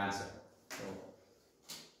equal your answer. So,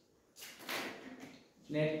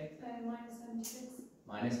 Sinead?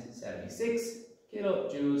 Minus 76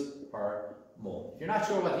 kilojoules per mole. If you're not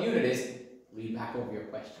sure what the unit is, read back over your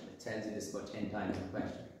question. It tells you this about 10 times in the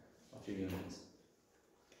question, what your unit is.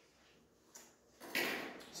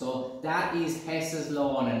 So that is Hess's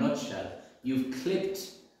law in a nutshell. You've clipped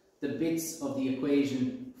the bits of the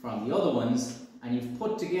equation from the other ones, and you've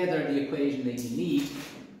put together the equation that you need,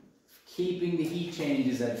 keeping the heat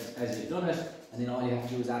changes as you've done it, and then all you have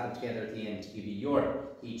to do is add them together at the end to give you your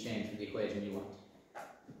heat change for the equation you want.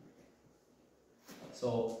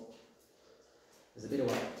 So there's a bit of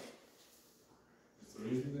work. It's the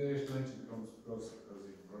reason the 890 becomes plus because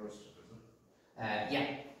you reversed it, is it? Yeah,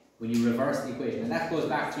 when you reverse the equation, and that goes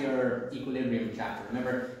back to your equilibrium chapter.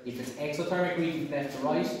 Remember, if it's exothermic region left to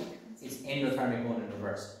right, it's endothermic one in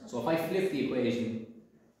reverse. So if I flip the equation,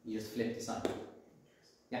 you just flip the sign.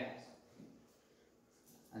 Yeah.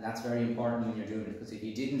 And that's very important when you're doing it, because if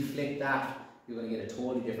you didn't flip that, you're going to get a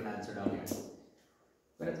totally different answer down here.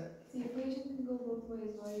 The equation can go both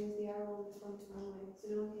ways. Why is the arrow in front and one way? So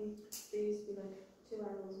you don't think there used to be like two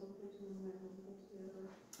arrows, one pointing one way, one pointing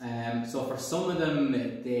the other? So for some of them,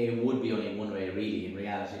 they would be only one way really. In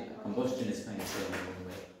reality, combustion is kind of still one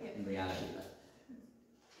way in reality,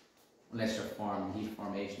 unless you're forming heat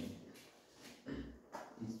formation.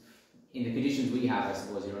 In the conditions we have, I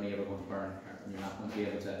suppose you're only ever going to burn, and you're not going to be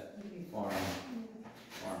able to form.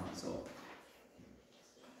 So.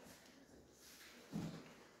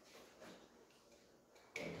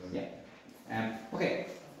 Yeah. Okay.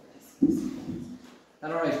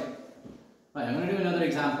 That all right? Right. I'm going to do another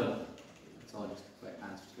example. That's all. Just a quick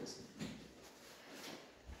answer to this.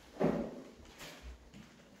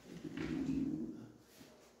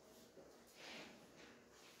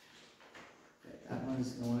 Okay, that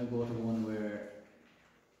one's. I want to go to one where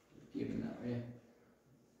you've given that, right?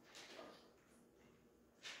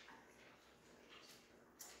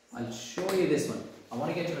 I'll show you this one. I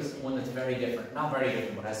want to get to one that's very different. Not very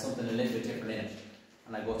different, but has something a little bit different in it.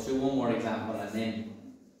 And I'll go through one more example, and then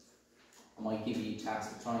I might give you a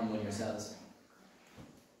task to try and one yourselves.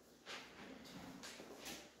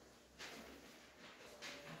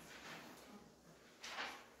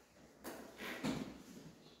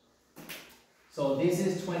 So this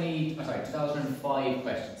is 2005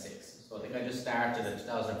 question 6. So I think I just started at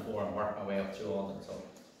 2004 and worked my way up through all of them. So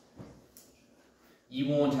you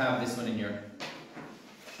won't have this one in your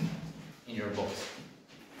books.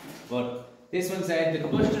 But this one said the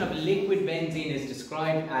combustion of liquid benzene is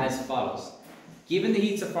described as follows. Given the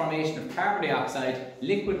heats of formation of carbon dioxide,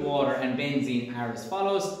 liquid water and benzene are as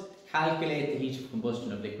follows. Calculate the heat of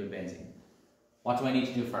combustion of liquid benzene. What do I need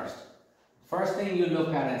to do first? First thing you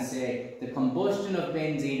look at and say the combustion of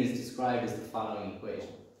benzene is described as the following equation.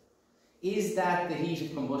 Is that the heat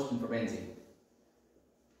of combustion for benzene?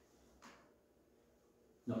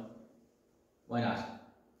 No. Why not?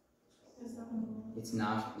 It's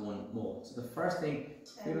not 1 mole. So the first thing...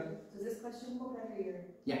 Does this question come every year?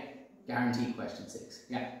 Yeah, guaranteed question 6.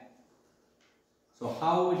 Yeah. So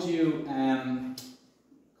how would you come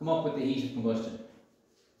up with the heat of combustion?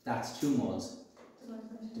 That's 2 moles.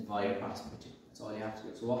 Divide across by 2. That's all you have to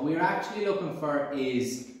do. So what we're actually looking for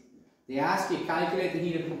is, they ask you calculate the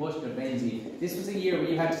heat of combustion of benzene. This was a year where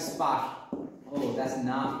you had to spot, oh, that's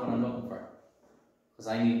not what I'm looking for, because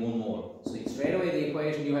I need 1 mole. So straight away the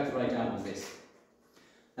equation you had to write down was this.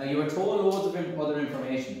 Now you were told loads of other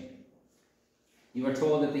information. You were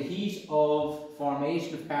told that the heat of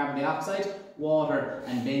formation of carbon dioxide, water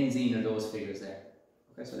and benzene are those figures there.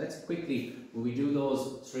 Okay, so let's quickly, will we do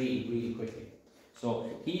those 3 really quickly. So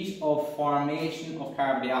heat of formation of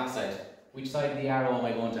carbon dioxide. Which side of the arrow am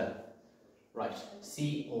I going to? Right,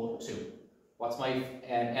 CO2. What's my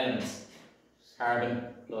elements? Carbon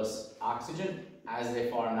plus oxygen as they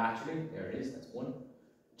form naturally. There it is, that's 1.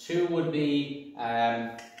 2 would be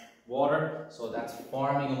water, so that's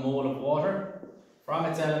forming a mole of water from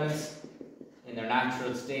its elements in their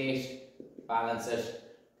natural state. Balance it.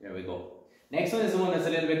 There we go. Next one is the one that's a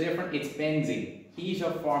little bit different. It's benzene. Heat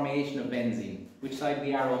of formation of benzene. Which side of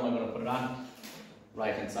the arrow am I going to put it on?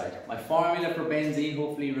 right hand side. My formula for benzene,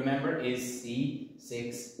 hopefully you remember, is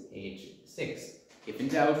C6H6. If in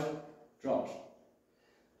doubt, draw it.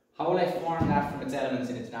 How will I form that from its elements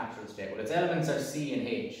in its natural state? Well, its elements are C and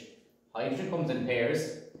H. Hydrogen comes in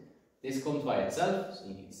pairs. This comes by itself, so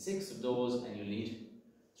you need 6 of those and you need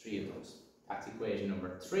 3 of those. That's equation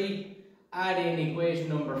number 3. Add in equation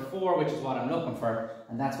number 4, which is what I'm looking for,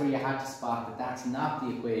 and that's where you have to spot that that's not the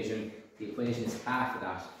equation. The equation is half of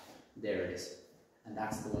that. There it is. And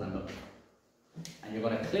that's the one I'm looking for. And you're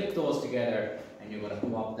going to clip those together and you're going to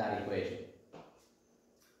come up with that equation.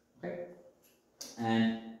 Okay?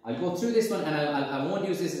 And I'll go through this one, and I won't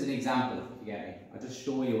use this as an example, if you get me. I'll just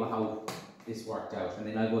show you how this worked out, and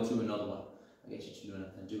then I'll go through another one. I'll get you to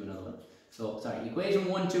do another one. So, sorry, equation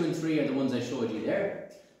 1, 2 and 3 are the ones I showed you there.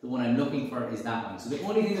 The one I'm looking for is that one. So the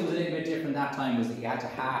only thing that was a little bit different that time was that you had to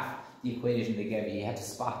half the equation they gave you. You had to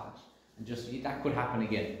spot that. And just that could happen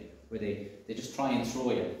again, where they just try and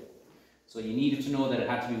throw you. So you needed to know that it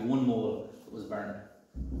had to be 1 mole that was burned.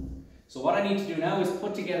 So what I need to do now is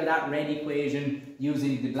put together that red equation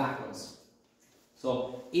using the black ones.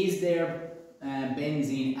 So is there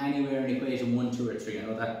benzene anywhere in equation 1, 2 or 3? I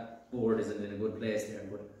know that board isn't in a good place there,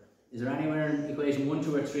 but is there anywhere in equation 1,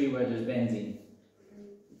 2 or 3 where there's benzene?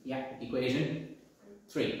 Yeah, equation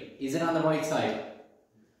 3. Is it on the right side?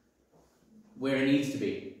 Where it needs to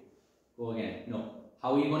be? Go again. No.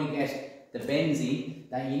 How are you going to get the benzene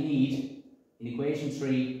that you need in equation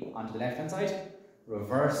 3 onto the left hand side?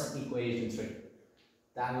 Reverse equation 3.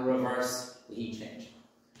 That will reverse the heat change.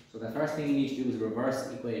 So the first thing you need to do is reverse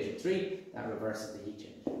equation 3. That reverses the heat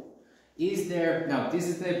change. Is there, now this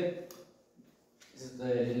is the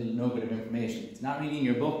little nugget of information. It's not really in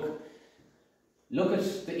your book. Look at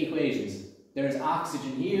the equations. There's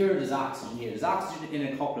oxygen here, there's oxygen here. There's oxygen in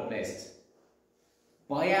a couple of places.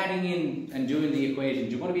 By adding in and doing the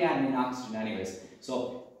equations, you're going to be adding in oxygen anyways.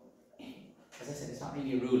 So, as I said, it's not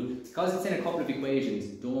really a rule. Because it's in a couple of equations,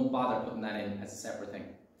 don't bother putting that in as a separate thing.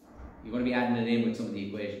 You're going to be adding it in with some of the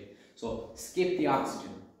equations. So, skip the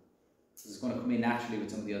oxygen. This is going to come in naturally with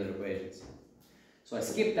some of the other equations. So I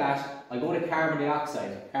skip that, I go to carbon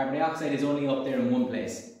dioxide. Carbon dioxide is only up there in one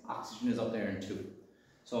place. Oxygen is up there in 2.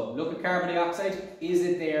 So look at carbon dioxide. Is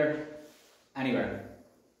it there anywhere?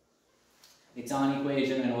 It's on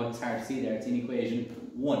equation, I know it's hard to see there, it's in equation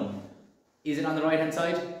 1. Is it on the right hand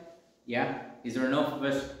side? Yeah. Is there enough of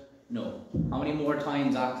it? No. How many more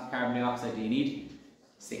times carbon dioxide do you need?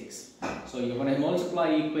 6. So you're going to multiply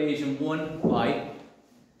equation 1 by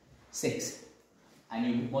 6. And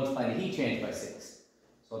you multiply the heat change by 6.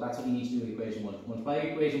 So that's what you need to do with equation 1. Multiply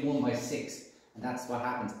equation 1 by 6. And that's what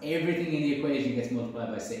happens. Everything in the equation gets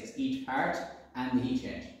multiplied by 6. Each part and the heat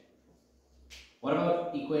change. What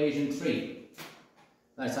about equation 3?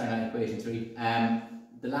 Sorry, not equation 3.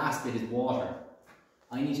 The last bit is water.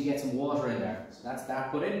 I need to get some water in there. So that's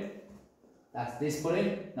that put in. That's this put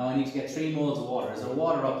in. Now I need to get 3 moles of water. Is there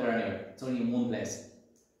water up there anywhere? It's only in one place.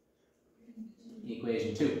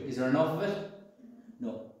 Equation 2. Is there enough of it?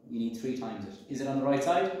 No. You need 3 times it. Is it on the right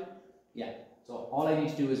side? Yeah. So all I need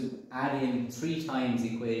to do is add in 3 times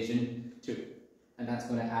equation 2. And that's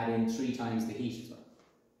going to add in 3 times the heat as well.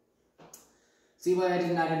 See why I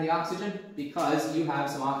didn't add in the oxygen? Because you have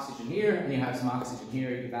some oxygen here and you have some oxygen here.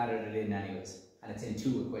 You've added it in anyways. And it's in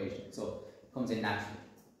 2 equations. So it comes in naturally.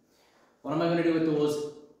 What am I going to do with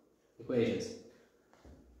those equations?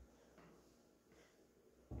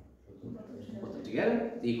 Put them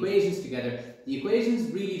together. The equations together. The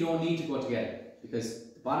equations really don't need to go together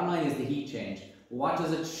because the bottom line is the heat change. What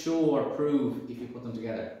does it show or prove if you put them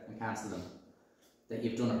together and cancel them? That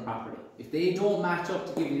you've done it properly. If they don't match up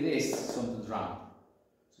to give you this, something's wrong.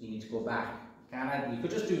 So you need to go back. You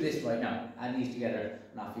could just do this right now. Add these together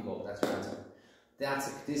and off you go. That's your answer.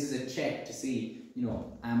 This is a check to see, you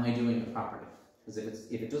know, am I doing it properly? Because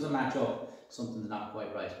if it doesn't match up, something's not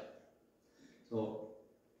quite right. So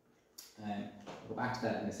I'll go back to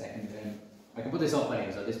that in a second. I can put this up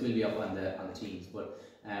anyway, so this will be up on the Teams. But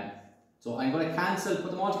so I'm going to cancel,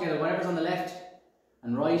 put them all together. Whatever's on the left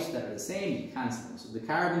and right that are the same, you cancel them. So the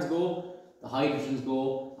carbons go, the hydrogens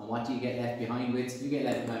go, and what do you get left behind with? You get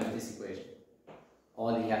left behind with this equation.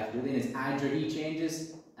 All you have to do then is add your heat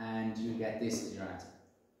changes, and you get this as your answer.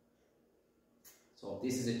 So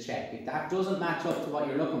this is a check. If that doesn't match up to what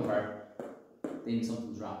you're looking for, then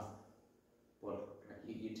something's wrong. But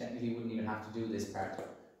you technically wouldn't even have to do this part.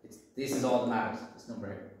 This is all that matters, this number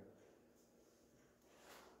here.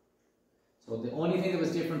 So the only thing that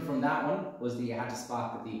was different from that one was that you had to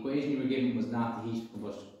spot that the equation you were given was not the heat of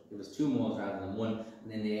combustion. It was 2 moles rather than 1,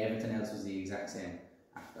 and then everything else was the exact same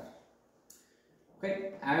after that.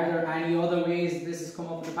 Okay, are there any other ways this has come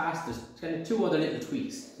up in the past? There's kind of two other little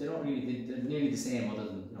tweaks. They don't really, they're nearly the same other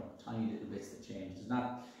than, you know, tiny little bits that change.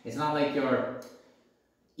 It's not like your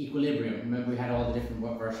equilibrium. Remember we had all the different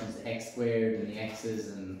versions, the x squared and the x's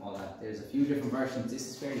and all that. There's a few different versions. This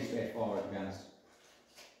is fairly straightforward, to be honest.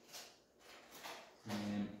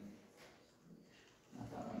 Not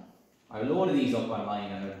that one. I've loaded these up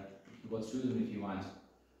online and I'll go through them if you want.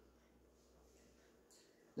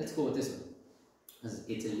 Let's go with this one, because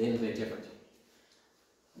it's a little bit different.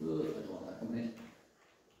 Ooh, I don't want that coming in.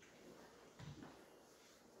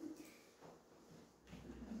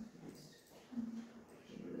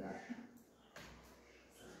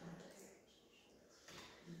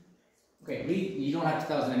 Okay, you don't have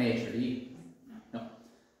 2008, do you? No.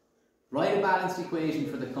 Write a balanced equation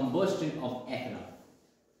for the combustion of ethanol,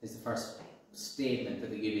 is the first statement that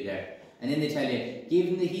they give you there. And then they tell you,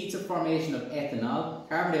 given the heats of formation of ethanol,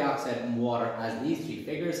 carbon dioxide and water as these three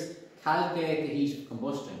figures, calculate the heat of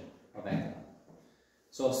combustion of ethanol.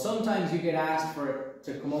 So sometimes you get asked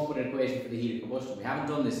to come up with an equation for the heat of combustion. We haven't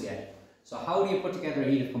done this yet. So how do you put together a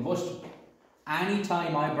heat of combustion?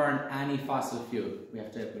 Anytime I burn any fossil fuel, we're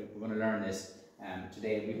going to learn this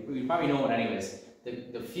today. We probably know it anyways.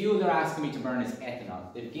 The fuel they're asking me to burn is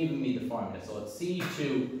ethanol. They've given me the formula. So it's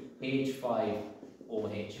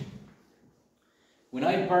C2H5OH. When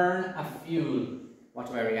I burn a fuel, what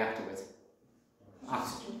do I react it with?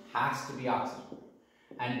 Oxygen. Has to be oxygen.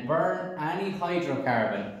 And burn any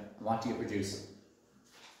hydrocarbon, what do you produce?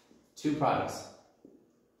 Two products.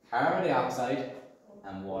 Carbon dioxide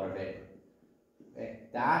and water vapor. Okay.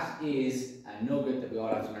 That is a nugget that we all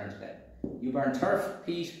have to learn today. You burn turf,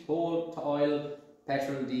 peat, coal, oil,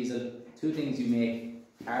 petrol, diesel, two things you make,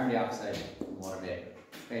 carbon dioxide and water vapor.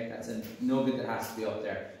 Okay, that's a nugget that has to be up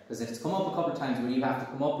there. Because it's come up a couple of times where you have to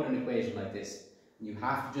come up with an equation like this. And you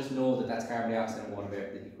have to just know that that's carbon dioxide and water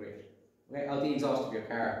vapor that you create. Okay, out the exhaust of your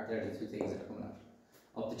car, they're the two things that are coming out.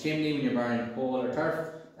 Up the chimney when you're burning coal or turf,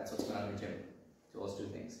 that's what's going out of your chimney. Those two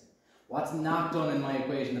things. What's not done in my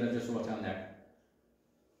equation that I just wrote down there?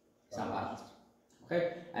 It's not balanced.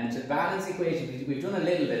 Okay, and to balance the equation, we've done a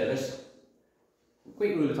little bit of it.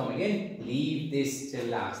 Quick rule of thumb again, leave this till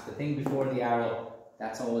last. The thing before the arrow,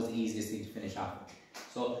 that's always the easiest thing to finish off.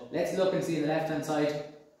 So let's look and see on the left hand side.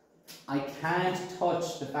 I can't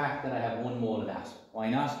touch the fact that I have 1 mole of that. Why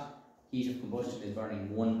not? Heat of combustion is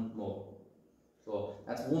burning 1 mole. So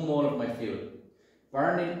that's 1 mole of my fuel.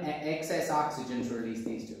 Burning excess oxygen to release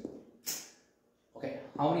these two. Okay,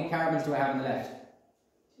 how many carbons do I have on the left?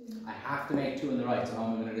 2. I have to make 2 on the right, so how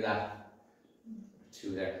am I going to do that?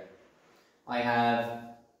 2 there. I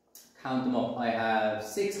have, count them up, I have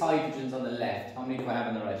 6 hydrogens on the left. How many do I have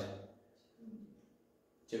on the right?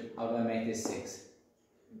 2. How do I make this 6?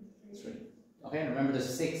 3. Okay, remember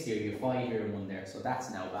there's 6 here, you have 5 here and 1 there, so that's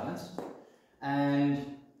now balanced.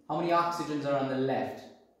 And how many oxygens are on the left?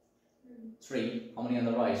 3. How many on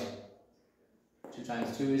the right? 2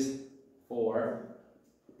 times 2 is 4,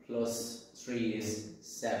 plus 3 is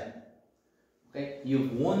 7. Okay, you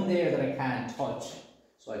have 1 there that I can't touch.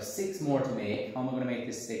 So I have 6 more to make. How am I going to make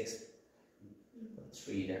this 6?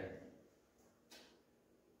 3 there.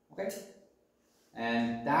 Okay?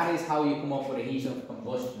 And that is how you come up with a heat of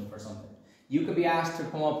combustion for something. You could be asked to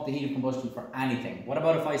come up with a heat of combustion for anything. What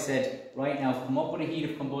about if I said, right now, come up with a heat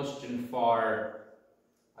of combustion for,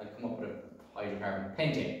 I'd come up with a hydrocarbon,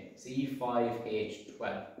 pentane,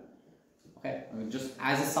 C5H12. Okay, I mean, just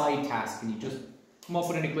as a side task, can you just come up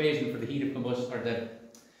with an equation for the heat of combustion, or the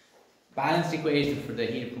balanced equation for the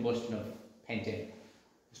heat of combustion of pentane?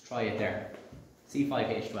 Just try it there.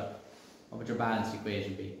 C5H12. What would your balanced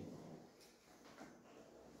equation be?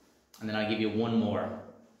 And then I'll give you 1 more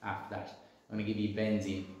after that. I'm going to give you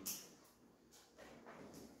benzene.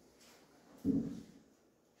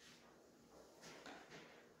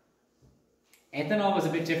 Ethanol was a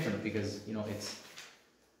bit different because, you know,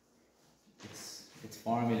 its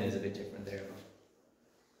formula is a bit different there. But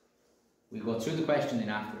we'll go through the question then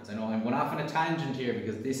afterwards. I know I'm going off on a tangent here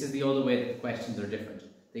because this is the other way that the questions are different.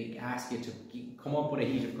 They ask you to come up with a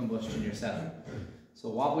heat of combustion yourself.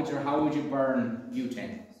 So how would you burn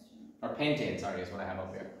butane? Or pentane, sorry, is what I have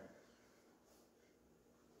up here.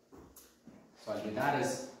 So I'll do that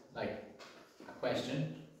as like a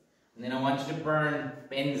question. And then I want you to burn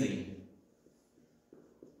benzene.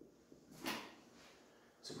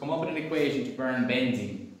 So come up with an equation to burn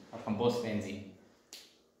benzene, or combust benzene.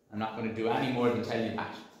 I'm not going to do any more than tell you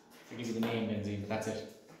that. I'll give you the name benzene, but that's it.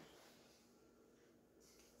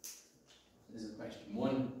 This is question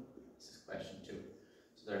 1, this is question 2.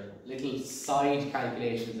 So there are little side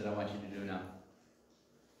calculations that I want you to do now.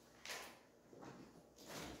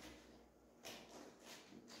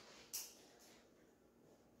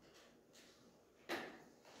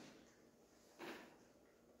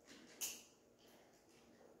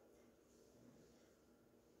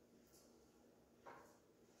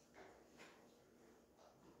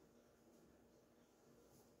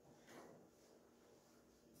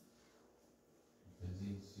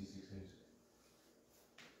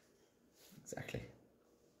 exactly.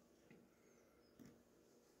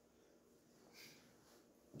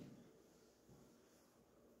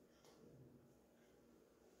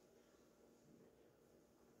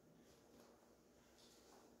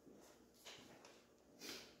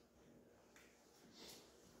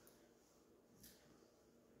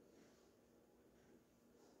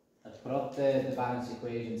 Let's put up the balance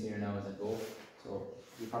equations here now as I go. So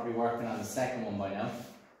you're probably working on the second one by now.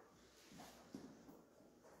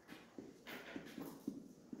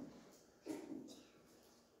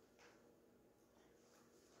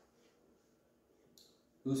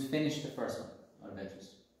 Who's finished the first one out of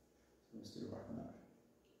interest? Who's still working on it?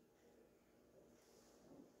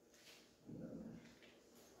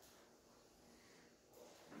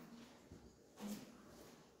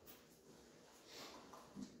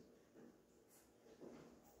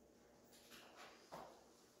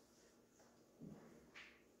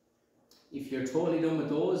 If you're totally done with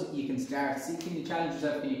those, you can start seeking to challenge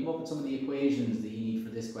yourself. Can you come up with some of the equations that you need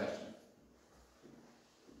for this question?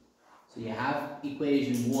 So you have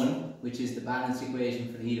equation 1, which is the balanced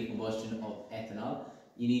equation for the heat of combustion of ethanol.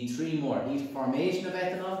 You need 3 more: heat of formation of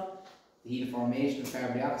ethanol, the heat of formation of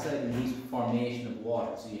carbon dioxide, and the heat of formation of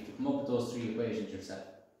water. So you have to come up with those 3 equations yourself.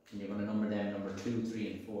 And you're going to number them number 2,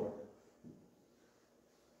 3 and 4.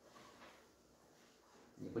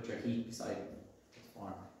 And you put your heat beside it. It's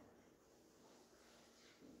formed.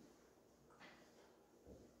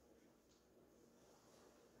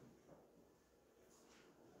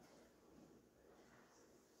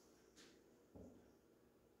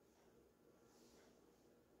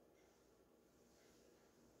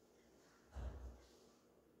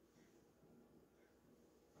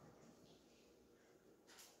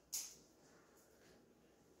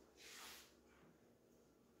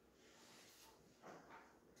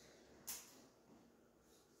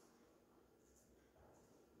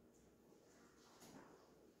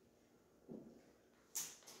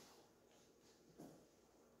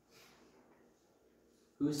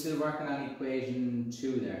 Who's still working on equation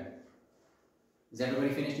 2 there? Is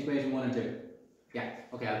everybody finished equation 1 and 2? Yeah,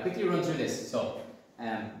 okay, I'll quickly run through this. So,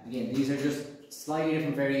 again, these are just slightly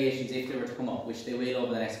different variations if they were to come up, which they will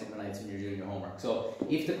over the next couple of nights when you're doing your homework. So,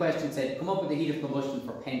 if the question said, come up with the heat of combustion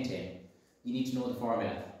for pentane, you need to know the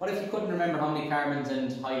formula. What if you couldn't remember how many carbons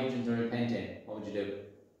and hydrogens are in pentane? What would you do?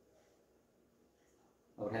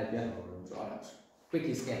 I would help you. I would draw it out.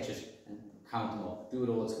 Quickly sketch it and count them up. Do it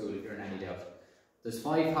old school if you're in any doubt. There's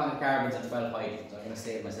 5 carbons and 12 hydrogens. I'm going to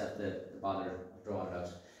save myself the bother of drawing it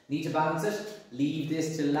out. Need to balance it. Leave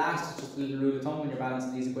this till last. Just a little rule of thumb when you're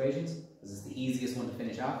balancing these equations. This is the easiest one to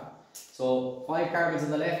finish off. So 5 carbons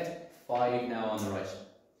on the left, 5 now on the right.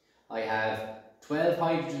 I have 12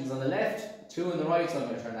 hydrogens on the left, 2 on the right, so I'm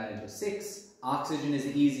going to turn that into a 6. Oxygen is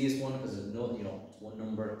the easiest one because there's no, it's one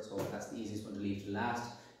number, so that's the easiest one to leave to last.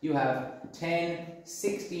 You have 10,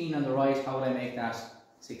 16 on the right. How would I make that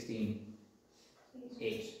 16?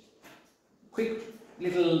 8. Quick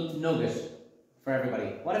little nugget for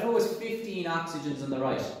everybody. What if it was 15 oxygens on the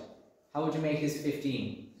right? How would you make this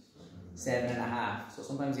 15? 7.5. So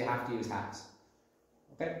sometimes you have to use halves.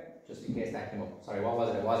 Okay? Just in case that came up. Sorry, what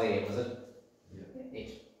was it? It was 8, was it? Yeah.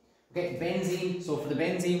 8. Okay, benzene. So for the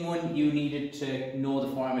benzene one, you needed to know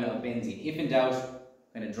the formula of benzene. If in doubt,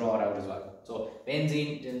 I'm going to draw it out as well. So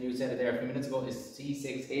benzene, you said it there a few minutes ago, is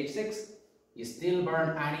C6H6. You still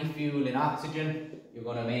burn any fuel in oxygen. You're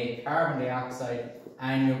going to make carbon dioxide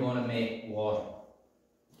and you're going to make water.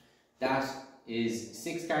 That is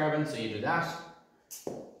 6 carbons, so you do that.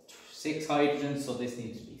 6 hydrogens, so this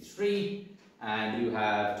needs to be 3. And you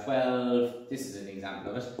have 12, this is an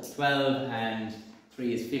example of it. 12 and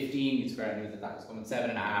 3 is 15. You square knew that was coming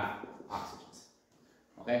 7.5 oxygens.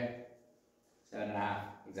 Okay? 7.5,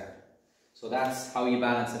 exactly. So that's how you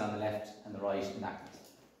balance it on the left and the right in that case.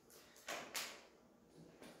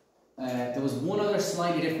 There was one other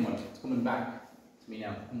slightly different one. It's coming back to me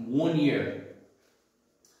now. In 1 year,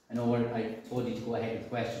 I know I told you to go ahead with the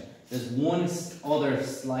question. There's one other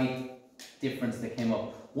slight difference that came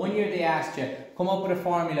up. 1 year they asked you, come up with a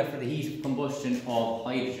formula for the heat of combustion of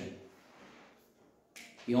hydrogen.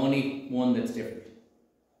 The only one that's different.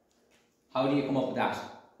 How do you come up with that?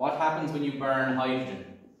 What happens when you burn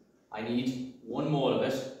hydrogen? I need 1 mole of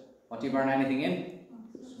it. What do you burn anything in?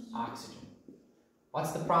 Oxygen.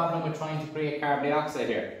 What's the problem with trying to create carbon dioxide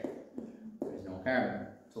here? There's no carbon.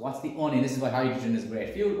 So what's the only, this is why hydrogen is a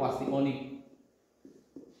great fuel, what's the only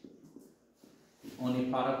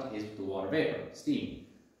product is the water vapor, steam.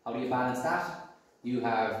 How do you balance that? You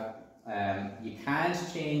have, you can't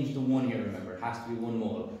change the 1 here, remember, it has to be 1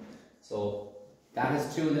 mole. So that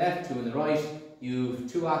is 2 on the left, 2 on the right. You have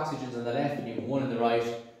 2 oxygens on the left and you have 1 on the right.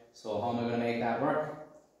 So how am I going to make that work?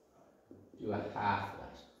 Do a half of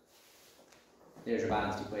that. There's your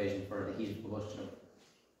balanced equation for the heat of combustion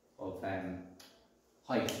of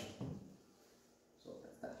hydrogen. So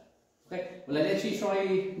that's that. Okay, well I'll let you try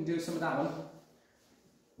and do some of that one.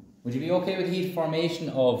 Would you be okay with the heat formation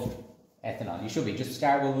of ethanol? You should be. Just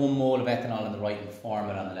start with 1 mole of ethanol on the right and form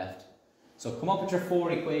it on the left. So come up with your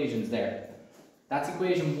 4 equations there. That's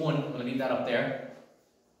equation 1. I'm going to leave that up there.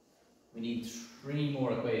 We need 3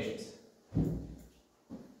 more equations.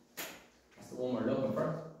 That's the one we're looking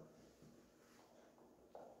for.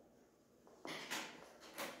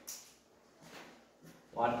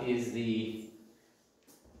 What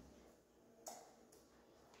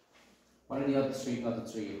are the other three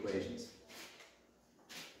equations?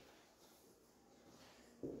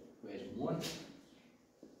 Equation 1,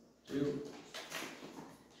 2,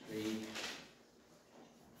 3,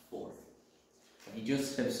 4.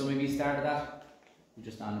 Have some of you started that? You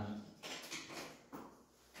just on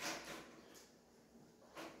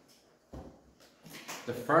it.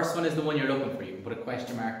 The first one is the one you're looking for. You can put a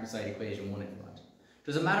question mark beside equation 1 if you want.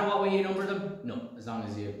 Does it matter what way you number them? No, as long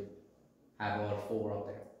as you have all 4 up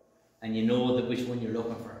there. And you know which one you're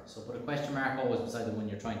looking for. So put a question mark always beside the one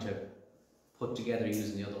you're trying to put together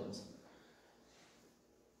using the other ones.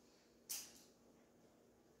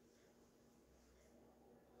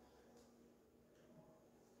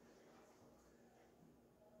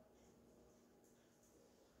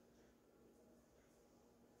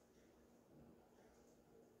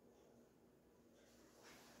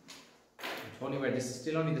 This is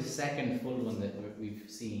still only the second full one that we've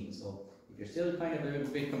seen, so if you're still kind of a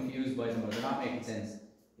bit confused by them or they're not making sense,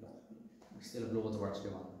 you know, we still have loads of work to do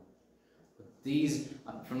on them. But these,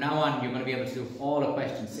 from now on, you're going to be able to do all of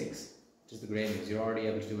question 6, which is the great news. You're already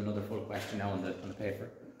able to do another full question now on the paper.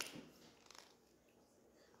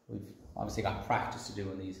 We've obviously got practice to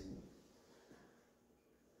do on these. Do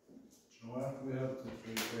you know after we have the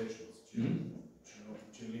 3 equations, do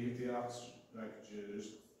you leave the oxygen, like do you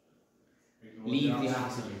just leave the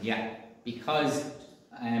oxygen, yeah, because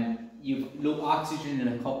you look oxygen in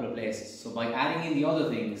a couple of places. So by adding in the other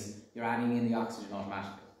things, you're adding in the oxygen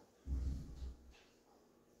automatically.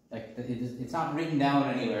 Like it's not written down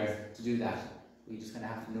anywhere to do that. We just kind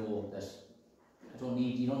of have to know that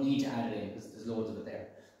you don't need to add it in because there's loads of it there.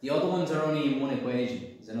 The other ones are only in one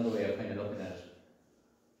equation. Is another way of kind of looking at it.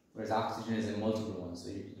 Whereas oxygen is in multiple ones. So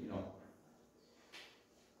you know.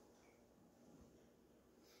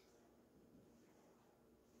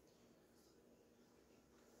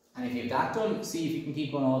 And if you have that done, see if you can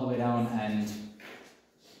keep going all the way down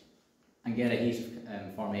and get a heat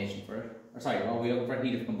of formation for it. Or sorry, well, we look for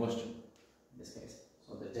heat of combustion in this case.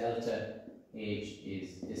 So the delta H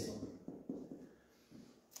is this one.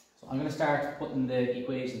 So I'm going to start putting the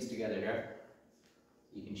equations together here.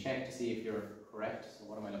 You can check to see if you're correct. So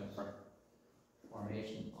what am I looking for?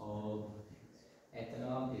 Formation of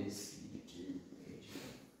ethanol is C2H.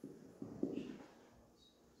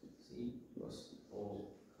 C plus O.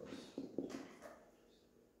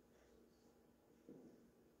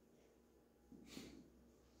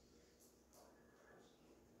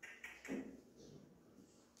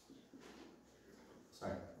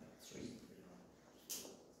 Sorry, 3.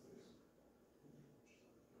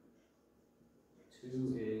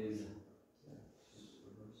 2 is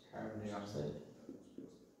carbon dioxide.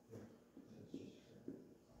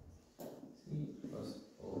 C plus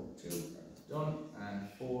O2, that's done. And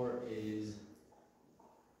 4 is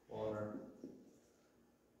water,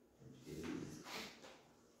 which is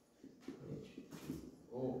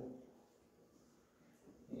H2O.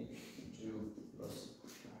 H2 plus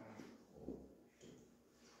O2.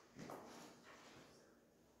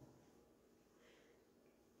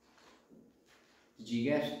 Did you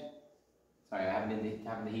get? Sorry, I haven't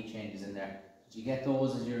the heat changes in there. Did you get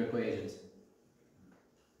those as your equations?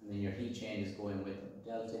 And then your heat change is going with them.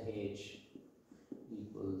 Delta H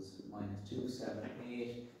equals minus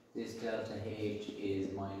 278. This delta H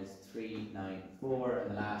is minus 394,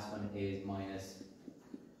 and the last one is minus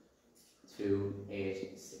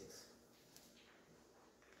 286.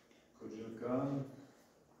 Could you have gone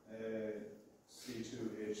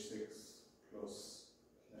C2H6 plus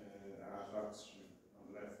add oxygen on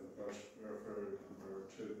the left for the first for number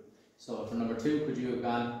 2? So for number 2, could you have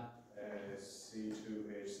gone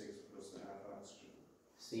C2H6 plus add oxygen?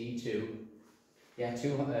 C2. Yeah,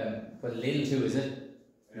 2. But a little 2, is it?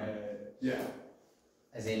 No. Yeah.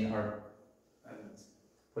 As in, or And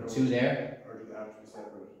put 2 there. or do they have to be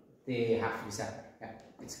separate? They have to be separate. Yeah,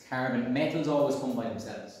 it's carbon. Metals always come by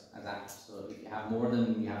themselves as atoms. So if you have more of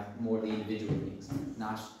them, you have more of the individual things.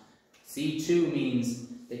 Not C2 means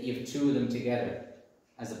that you have 2 of them together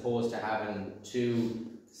as opposed to having two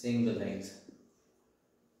single things.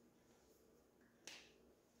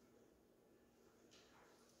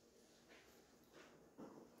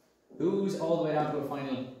 Who's all the way down to a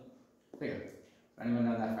final figure? Anyone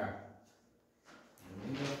know that far?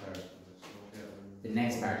 The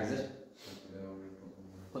next part, is it?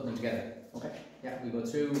 Putting them together. Okay. Yeah, we go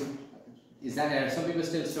through. Is that some people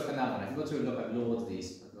still stuck on that one? I can go through and look at loads of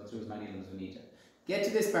these. I'll go through as many of them as we need to. Get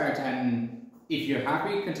to this part, and if you're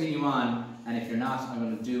happy, continue on. And if you're not, I'm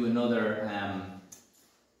going to do another. I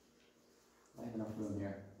have enough room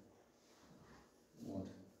here. Won't.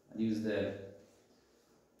 I'll use the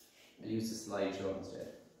slideshow instead.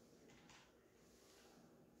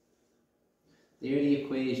 They're the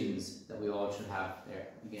equations that we all should have there.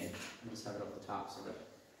 Again, I'll just have it up the top so that.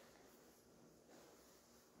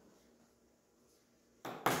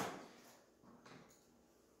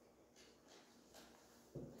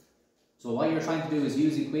 So what you're trying to do is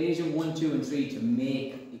use equation 1, 2 and 3 to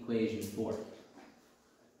make equation 4.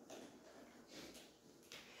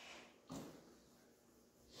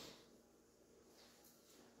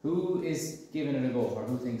 Who is giving it a go, or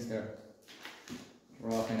who thinks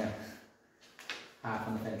we're all kind of half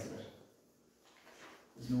on the fence of it?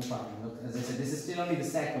 There's no problem. Look, as I said, this is still only the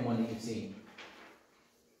second one that you've seen.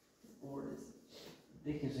 The board is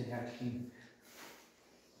ridiculously hard to clean.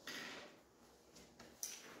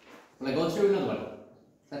 Will I go through another one?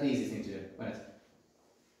 Is that the easiest thing to do?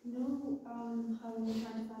 No, how when you're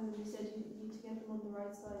trying to find them, you said you need to get them on the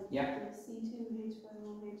right side. Yeah. Like C2, H by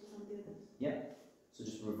 1, H on the other. Yeah. So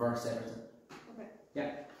just reverse everything. Okay. Yeah.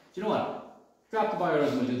 Do you know what? Drop the bio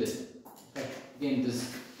and we'll do this. Okay. Again,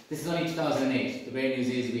 this is only 2008. The great news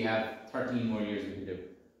is we have 13 more years we can do.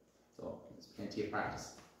 So there's plenty of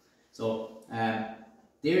practice. So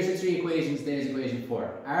there's the 3 equations, there's equation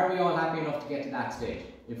 4. Are we all happy enough to get to that stage?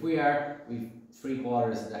 If we are, we've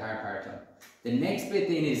 3/4 of the hard part done. The next bit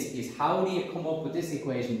then is how do you come up with this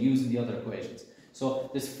equation using the other equations? So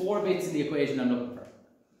there's 4 bits in the equation I'm looking for.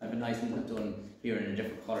 I have a nice one done here in a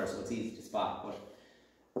different colour so it's easy to spot. But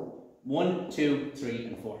 1, 2, 3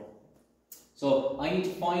 and 4. So I need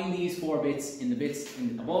to find these 4 bits in the bits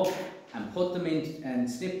in above and put them in and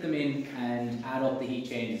snip them in and add up the heat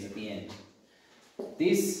changes at the end.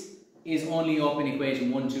 This is only up in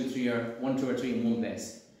equation 1, 2, 3 or 1, 2 or 3 in one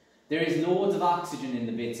place. There is loads of oxygen in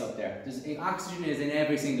the bits up there. Oxygen is in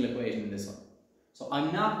every single equation in this one. So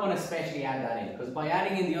I'm not going to specially add that in, because by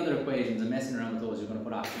adding in the other equations and messing around with those, you're going to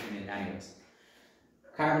put oxygen in anyways.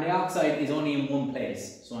 Carbon dioxide is only in one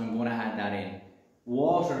place, so I'm going to add that in.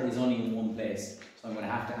 Water is only in one place, so I'm going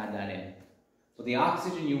to have to add that in. But the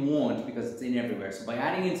oxygen you won't, because it's in everywhere. So by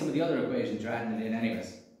adding in some of the other equations, you're adding it in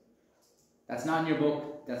anyways. That's not in your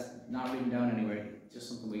book, that's not written down anywhere, it's just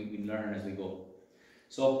something we learn as we go.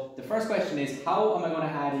 So the first question is, how am I going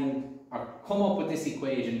to add in or come up with this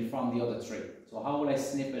equation from the other 3? So how will I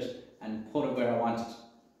snip it and put it where I want it?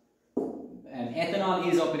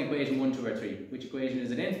 Ethanol is up in equation 1, 2 or 3. Which equation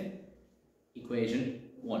is it in? Equation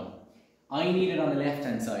 1. I need it on the left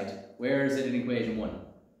hand side. Where is it in equation 1?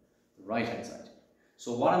 The right hand side.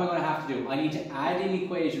 So what am I going to have to do? I need to add in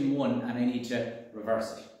equation 1 and I need to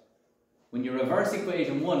reverse it. When you reverse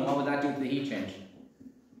equation 1, what would that do to the heat change?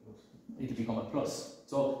 It'll become a plus.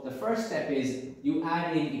 So the first step is you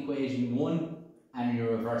add in equation 1 and you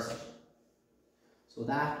reverse it. So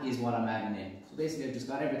that is what I'm adding in. So basically I've just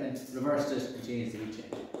got everything, reversed it and changed the heat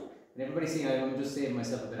change. Can everybody see? I'm just saving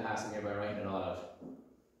myself a bit of hassle here by writing it all out.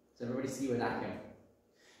 Does everybody see where that came from?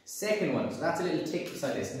 Second one, so that's a little tick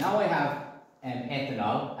beside this. Now I have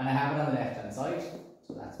ethanol and I have it on the left hand side.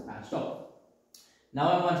 So that's matched up. Now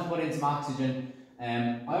I want to put in some oxygen.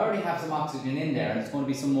 I already have some oxygen in there and there's going to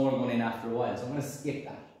be some more going in after a while, so I'm going to skip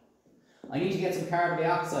that. I need to get some carbon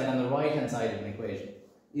dioxide on the right hand side of an equation.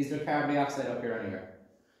 Is there carbon dioxide up here anywhere?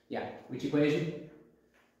 Yeah. Which equation?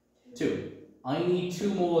 2. I need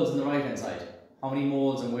 2 moles on the right hand side. How many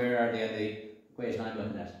moles and where are they in the equation I'm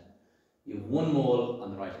looking at? You have 1 mole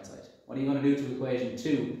on the right hand side. What are you going to do to equation 2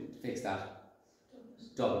 to fix that?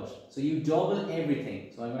 Double it. So you double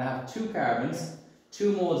everything. So I'm going to have 2 carbons,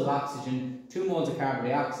 2 moles of oxygen, 2 moles of carbon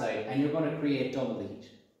dioxide, and you're going to create double the heat.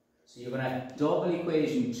 So you're going to double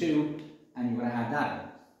equation 2 and you're going to add that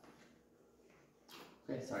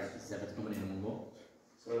in. Okay, sorry, this is everything coming in one go.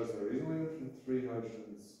 So is there a reason why you went from 3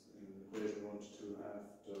 hydrogens in equation 1 to 2.5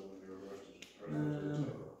 when you reversed it? Or is it a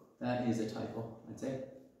typo? That is a typo, I'd say.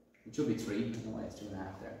 It should be 3, I don't know why it's 2.5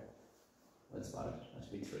 there. Well spotted, that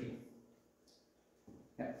should be 3.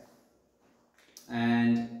 Yeah.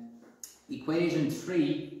 And equation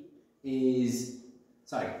 3 is,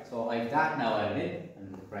 sorry, so I've that now added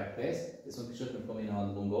in the correct place. This one shouldn't have come in all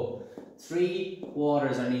in one go. 3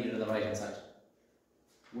 waters are needed on the right hand side.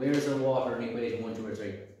 Where is there water in equation 1, 2 or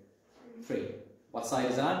 3? 3. What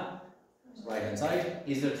side is it on? Right hand side.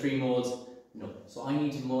 Is there 3 moles? No. So I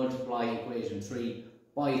need to multiply equation 3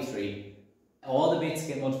 by 3. All the bits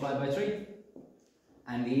get multiplied by 3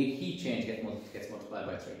 and the heat change gets multiplied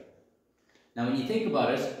by 3. Now when you think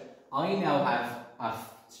about it, I now have a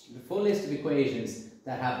full list of equations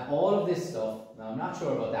that have all of this stuff. Now I'm not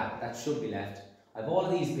sure about that, but that should be left. I have all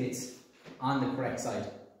of these bits on the correct side.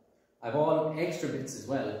 I have all extra bits as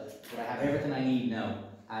well, but I have everything I need now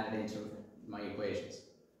added into my equations.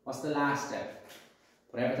 What's the last step?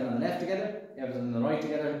 Put everything on the left together, everything on the right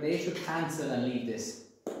together. They should cancel and leave this.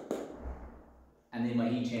 And then my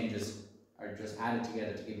heat changes are just added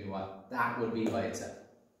together to give me what that would be by itself.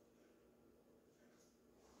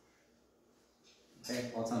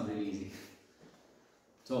 Okay, all sounds really easy.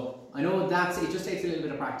 So I know it just takes a little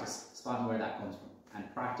bit of practice spotting where that comes from,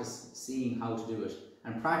 and practice seeing how to do it,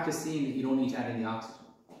 and practice seeing that you don't need to add any oxygen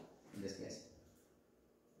in this case.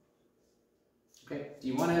 Okay, do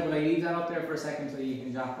you want to, will I leave that up there for a second so you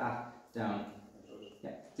can jot that down?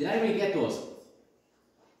 Yeah. Did anybody get those?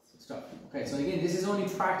 Good stuff. Okay, so again, this is only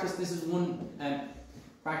practice. This is one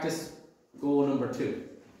practice goal number 2.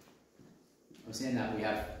 I'm saying that we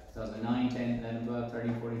have 2009, 10, 11, 12,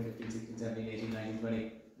 13, 14, 15, 16, 17, 18, 19,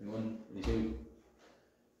 20, 21, 22,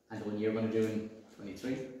 and the one you're going to do in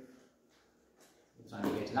 23. By the time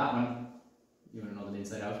you get to that one, you want to know them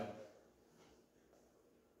inside out.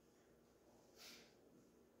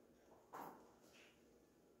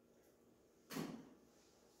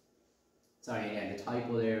 Sorry, again, the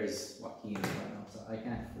typo there is Joaquin right now, so I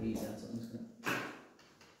can't freeze that, so I'm just going to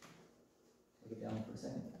take it down for a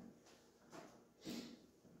second.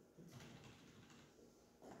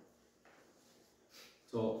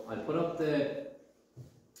 So I'll put up the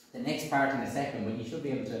next part in a second, but you should be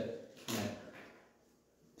able to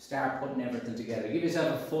start putting everything together. Give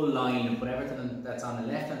yourself a full line and put everything that's on the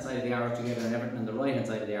left hand side of the arrow together and everything on the right hand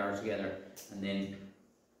side of the arrow together, and then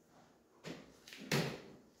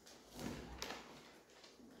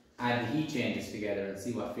add the heat changes together and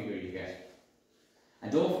see what figure you get.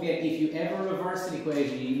 And don't forget, if you ever reverse an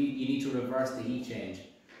equation, you need to reverse the heat change.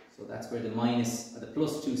 So that's where the minus or the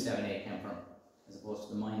plus 278 came from, as opposed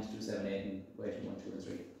to the minus 278 in equation 1, 2 and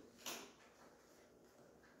 3.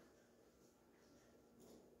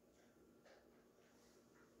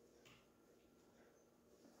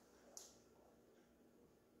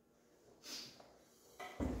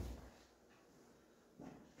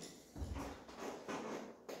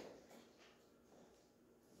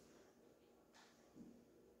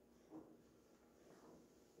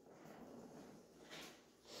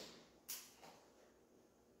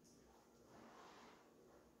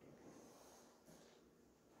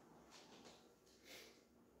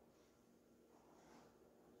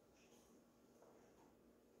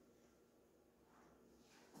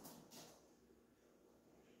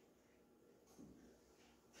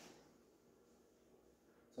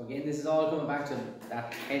 So again, this is all coming back to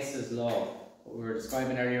that Hess's law, what we were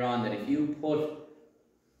describing earlier on, that if you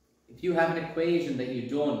have an equation that you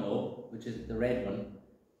don't know, which is the red one,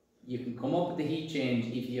 you can come up with the heat change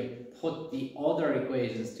if you put the other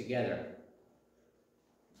equations together.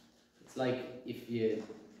 It's like if you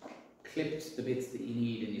clipped the bits that you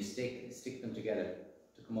need and you stick them together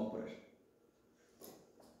to come up with it.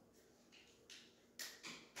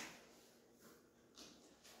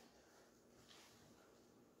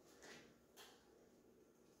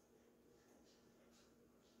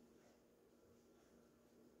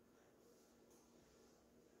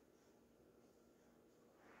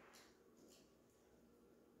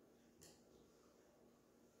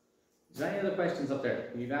 Is there any other questions up there?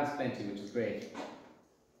 You've asked plenty, which is great.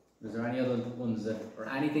 Is there any other ones or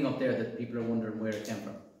anything up there that people are wondering where it came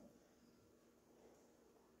from?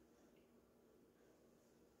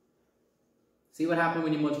 See what happened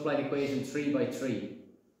when you multiplied equation 3 by 3?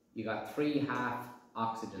 You got 3 half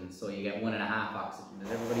oxygen, so you get 1.5 oxygen.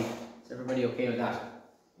 Is everybody okay with that?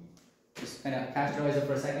 Just kind of cast your eyes up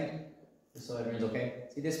for a second, just so everyone's okay.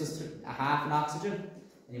 See, this was a half an oxygen.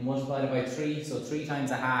 And you multiply it by 3, so 3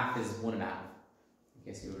 times a half is 1.5. In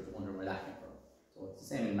case you were wondering where that came from. So it's the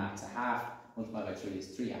same in maths. A half multiplied by 3 is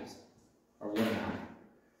 3 halves, or 1.5.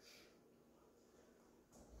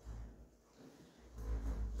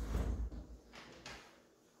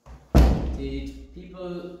 Did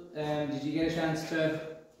people, did you get a chance to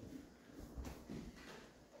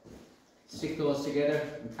stick those together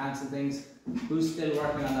and cancel things? Who's still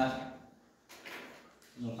working on that?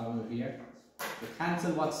 No problem with here. So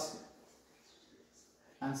cancel what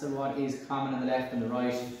is common on the left and the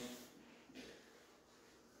right,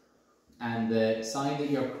 And the sign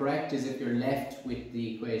that you're correct is if you're left with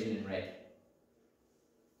the equation in red.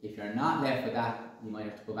 If you're not left with that, you might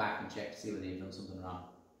have to go back and check to see whether you've done something wrong.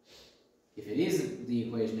 If it is the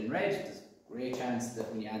equation in red, there's a great chance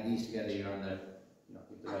that when you add these together, you're on the, you know,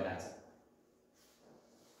 the right answer.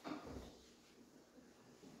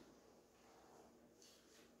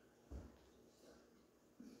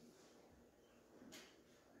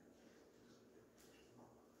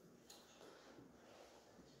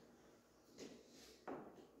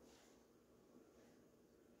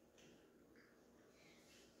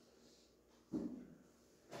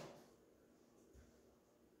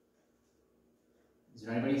 Is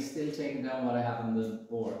there anybody still taking down what I have on the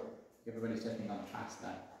board? Everybody's definitely on past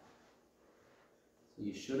that. So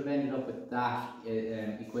you should have ended up with that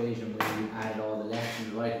equation where you added all the left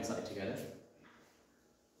and the right hand side together.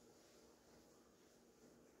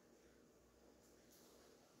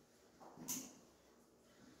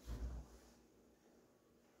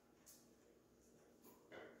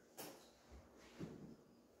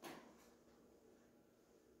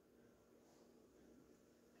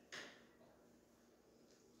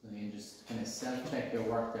 Just kind of self-check your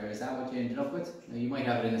work there. Is that what you ended up with? Now you might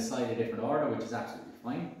have it in a slightly different order, which is absolutely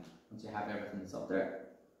fine once you have everything that's up there.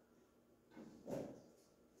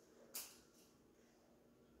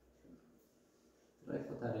 Did I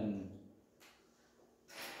put that in?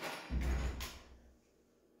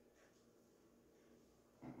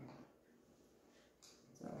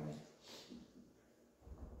 Is that right?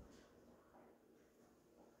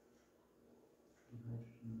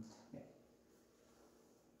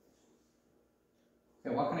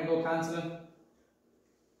 Okay, what can I go cancelling?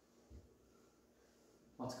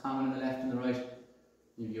 What's common on the left and the right?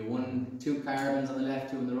 You have two carbons on the left,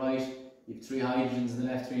 2 on the right. You have 3 hydrogens on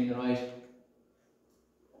the left, 3 on the right.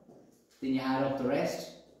 Then you add up the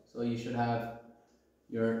rest. So you should have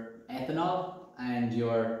your ethanol and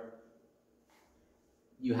your...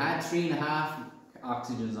 You had 3.5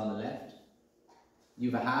 oxygens on the left. You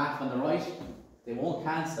have a half on the right. They won't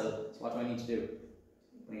cancel. So what do I need to do?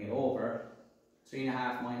 Bring it over.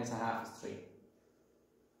 3.5 minus a half is 3.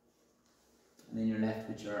 And then you're left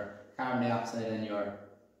with your carbon dioxide and your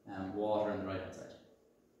water on the right hand side.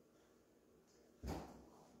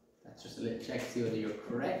 That's just a little check to see whether you're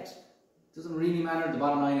correct. Doesn't really matter. The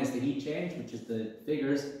bottom line is the heat change, which is the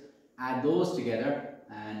figures. Add those together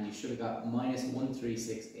and you should have got minus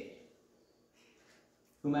 1368.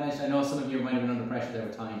 Who managed? I know some of you might have been under pressure there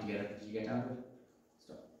with time to get it. Did you get down to it?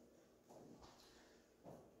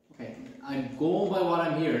 Okay, I'm going by what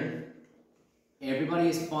I'm hearing. Everybody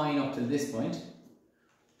is fine up to this point.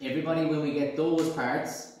 Everybody, when we get those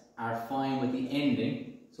parts, are fine with the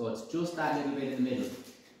ending. So it's just that little bit in the middle,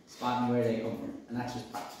 spotting where they come from. And that's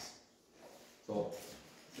just practice. So,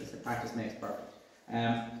 as I said, practice makes perfect.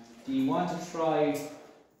 Do you want to try,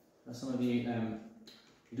 or some of you,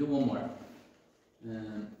 do one more.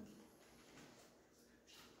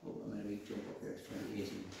 Oh, I'm going to jump up here to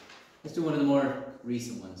 2018. Let's do one of the more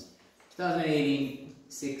recent ones. 2018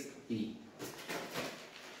 6B.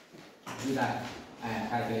 Do that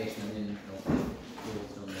calculation and then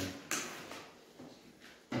done then.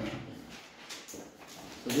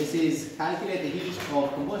 So this is calculate the heat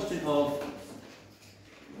of combustion of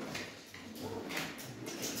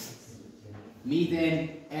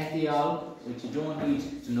methane, ethanol, which you don't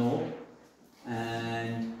need to know,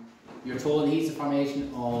 and you're told the heat of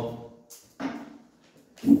formation of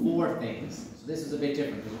 4 things. So this is a bit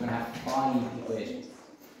different because we're going to have 5 equations.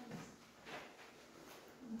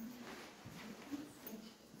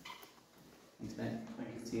 Thanks, Ben. I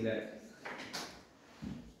can see that.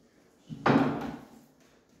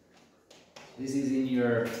 This is in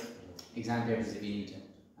your exam papers if you need to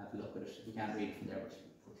have a look at it. If you can't read it from there, but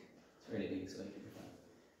it's really big, so you can be fine.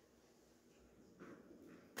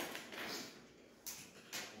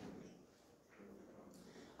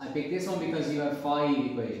 I picked this one because you have 5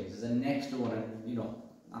 equations. There's an extra one, and you know,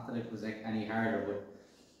 not that it was any harder,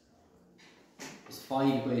 but there's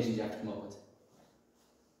 5 equations you have to come up with.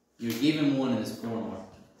 You're given one and there's 4 more.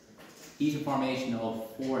 Heat of formation of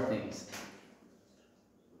 4 things.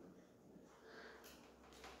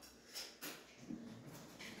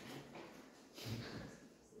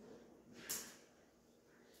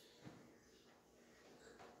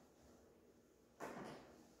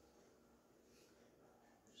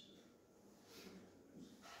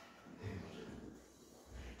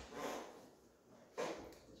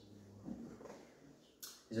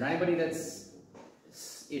 Is there anybody that's,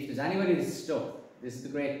 if there's anybody that's stuck, this is the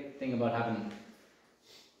great thing about having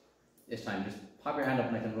this time, just pop your hand up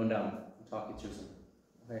and I can run down and talk you through something.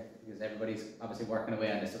 Okay, because everybody's obviously working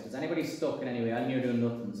away on this. So if there's anybody stuck in any way, I'm here doing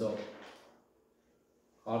nothing, so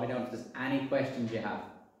Call me down if there's any questions you have.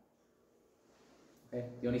 Okay?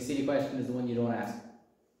 The only silly question is the one you don't ask.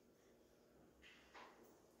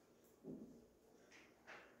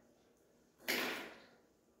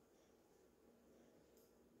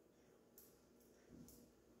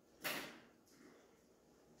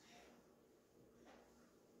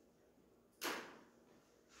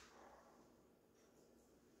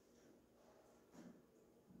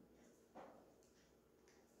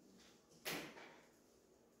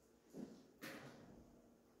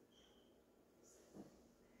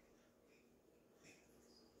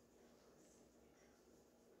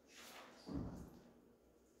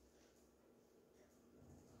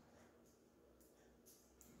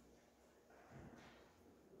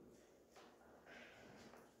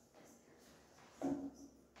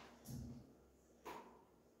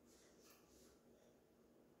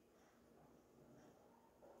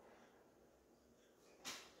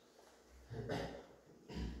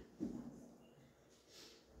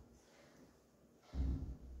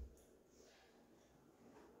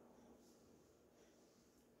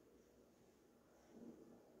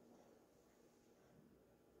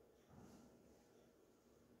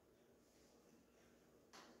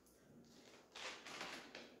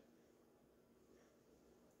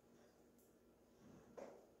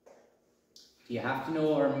 You have to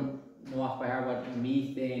know or know off by heart what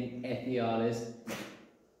methane ethiol is.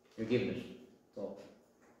 You're given it. So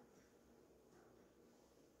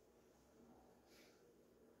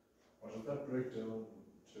What does that break down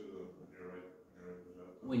to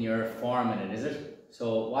when you're forming it, is it?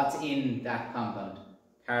 So what's in that compound?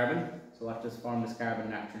 Carbon. So what does form this carbon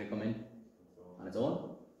naturally come in? On its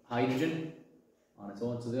own. Hydrogen on its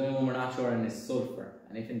own. So the only one we're not sure in is sulfur.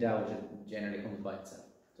 And if in doubt, it generally comes by itself.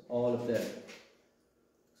 So all of the,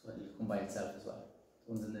 so it'll come by itself as well.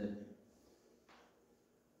 The ones in the,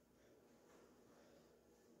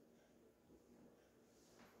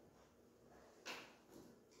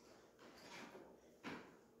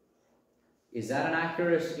 is that an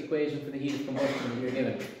accurate equation for the heat of combustion that you're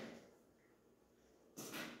given?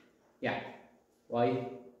 Yeah. Why?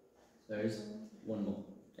 So there's 1 mole.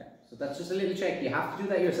 Yeah. So that's just a little check. You have to do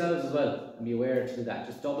that yourselves as well and be aware to do that.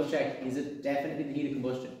 Just double check, is it definitely the heat of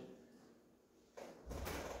combustion?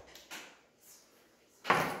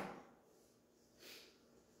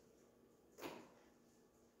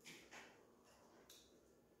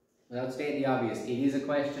 Without stating the obvious, it is a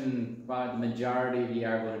question probably the majority of you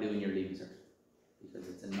are going to do in your leaving cert, because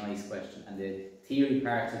it's a nice question and the theory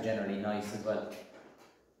parts are generally nice as well.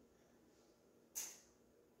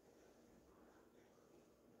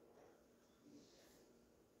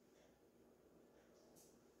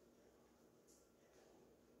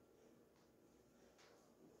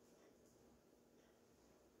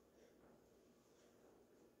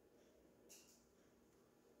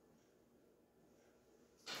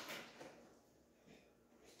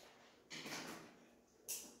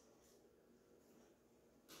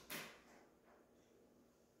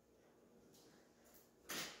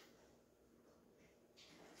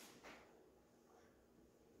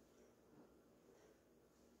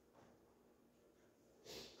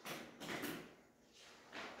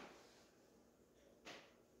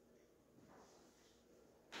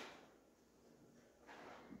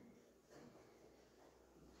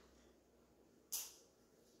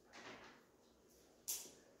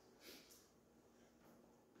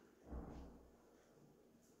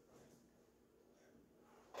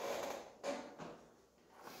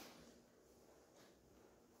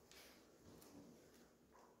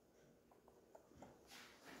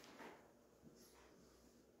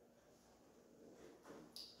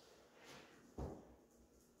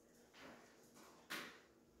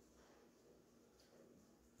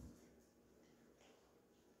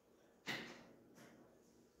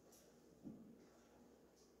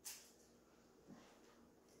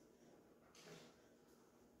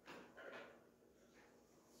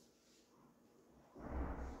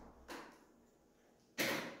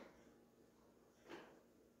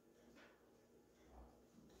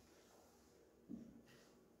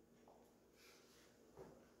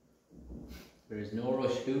 There is no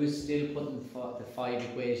rush. Who is still putting the 5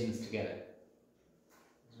 equations together?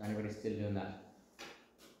 Is there anybody still doing that?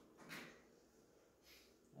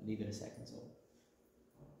 I'll leave it a second. So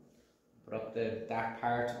put up the dark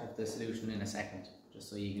part of the solution in a second, just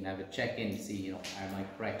so you can have a check in to see, you know, am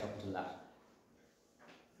I correct up until that?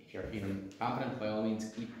 If you're feeling confident, by all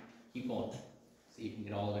means, keep going. See if you can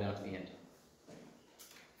get all the way down to the end.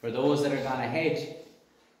 For those that are gone ahead,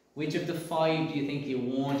 which of the 5 do you think you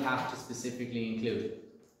won't have to specifically include?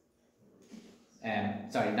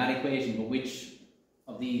 Sorry, not equation, but which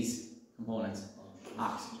of these components?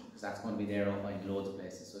 oxygen, because that's going to be there in loads of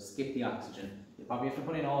places. So skip the oxygen. You probably have to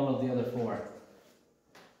put in all of the other four.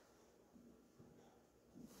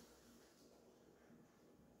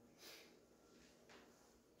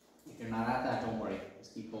 If you're not at that, don't worry.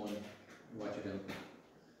 Just keep going with what you're doing.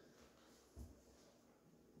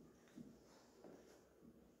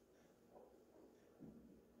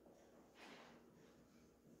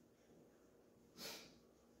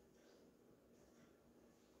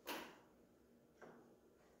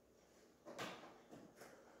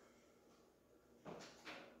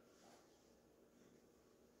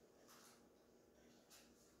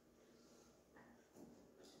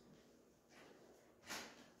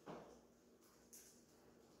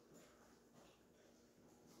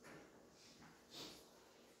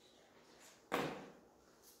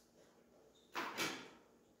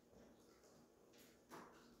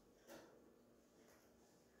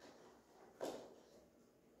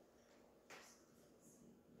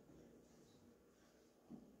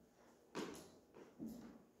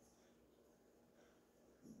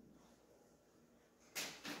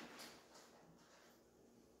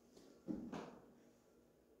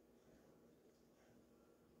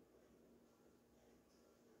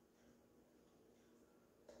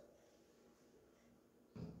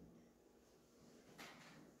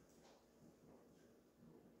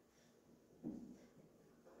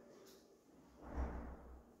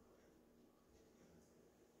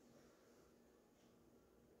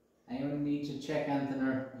 Anyone need to check anything,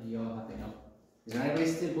 or are you all happy now? Is there anybody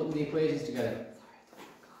still putting the equations together?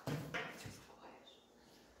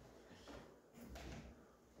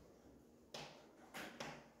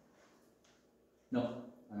 No,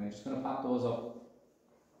 I'm just going to pop those up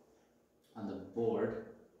on the board.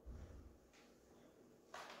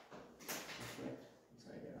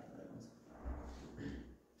 Sorry, they're not the right ones.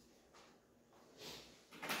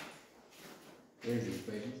 Here's the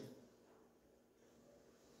equations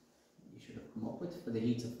you should have come up with for the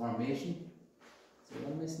heats of formation. Is there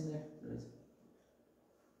one missing there? There is.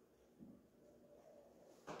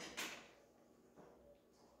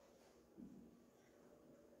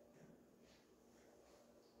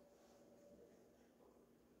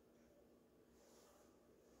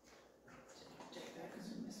 Check that because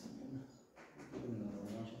we're missing one. Give me another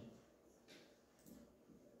one, won't you?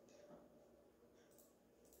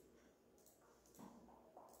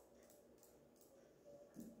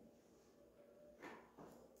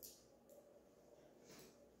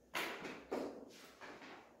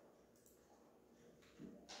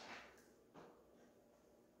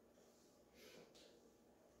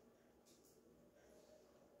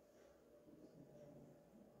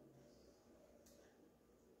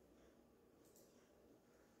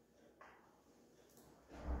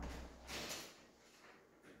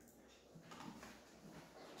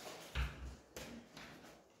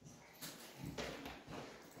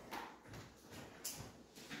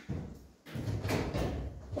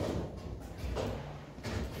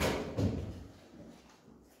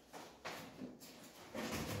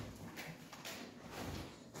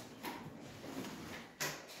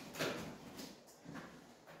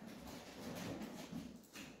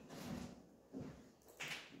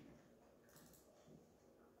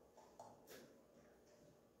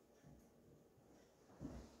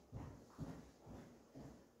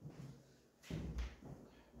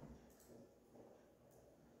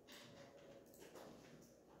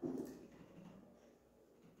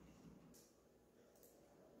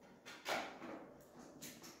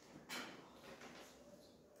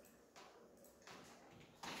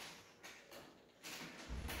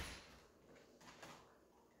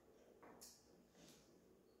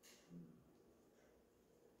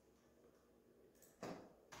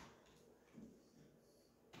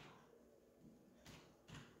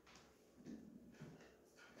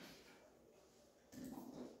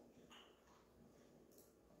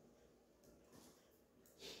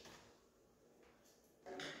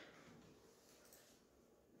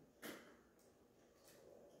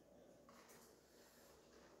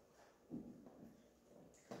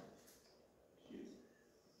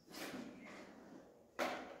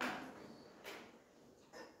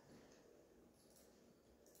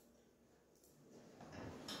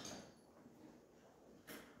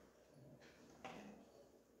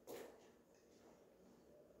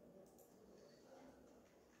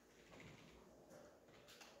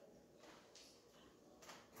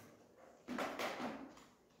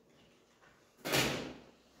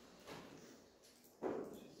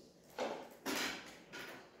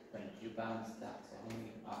 Balance that, so how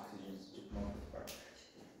many oxygens did you come up with first?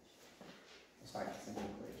 Sorry, simple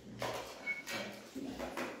equation.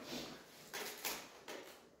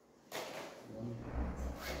 One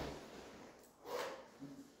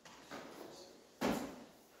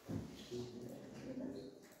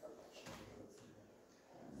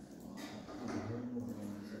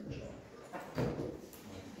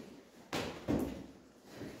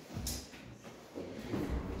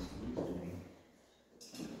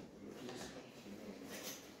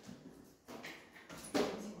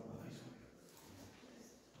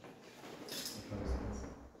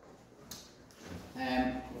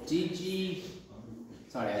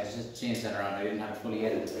Sorry, I just changed that around. I didn't have it fully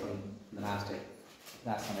edited from the last day.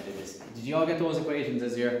 Last time I did this. Did you all get those equations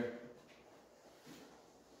as your?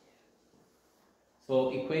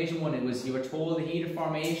 So equation 1, it was you were told the heat of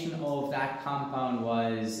formation of that compound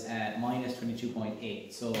was minus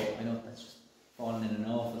 22.8. So I know that's just fallen in an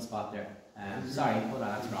awful spot there. Sorry, hold on,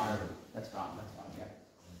 that's wrong. That's wrong. Yeah.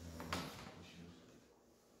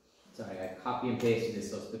 Sorry, I copy and pasted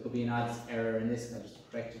this, so there could be an odd error in this. I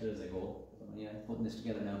just corrected it as I go. Yeah, putting this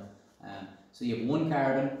together now. So you have 1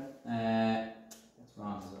 carbon. That's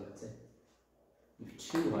wrong as well, let's say. You have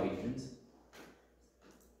 2 hydrogens.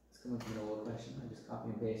 It's coming from an old question. I just copy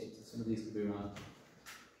and paste it, so some of these could be wrong.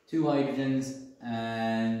 2 hydrogens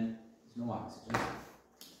and there's no oxygen.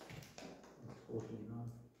 Totally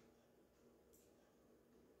wrong.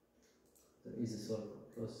 There is a sulfur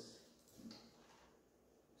plus.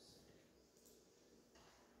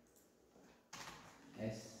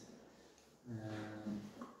 S.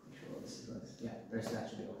 Make sure all this is right. Yeah, the rest of that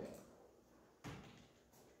should be okay.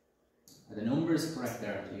 Are the numbers correct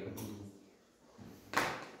there to you?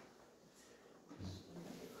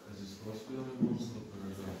 Is it supposed to be only 1 sulfur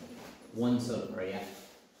or so? 1 sulfur, yeah.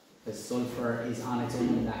 The sulfur is on its own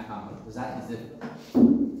in that compound. Is the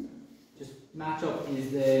just match up?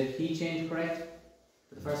 Is the heat change correct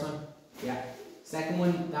for the first one? Yeah. Second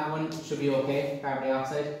one, that one should be okay. Carbon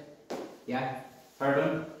dioxide. Yeah. Third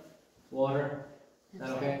one, water. Is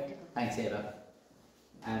that okay? Thanks, Eva.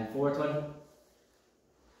 And fourth one.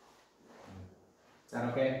 Is that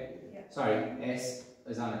okay? Yeah. Sorry, S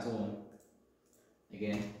is on its own.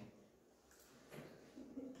 Again.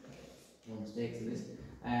 No mistakes in this.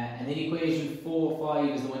 And then equation 4,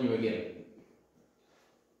 5 is the one you were given.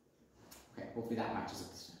 Okay, hopefully that matches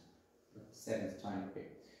up this time. 7th time, okay.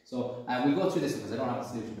 So we'll go through this because I don't have a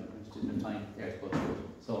solution, but I'm just doing time there to go through it.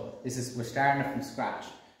 So we're starting it from scratch.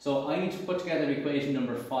 So I need to put together equation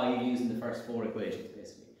number 5 using the first 4 equations,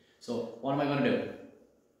 basically. So what am I going to do?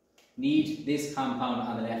 Need this compound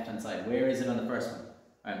on the left hand side. Where is it on the first one?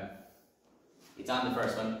 It's on the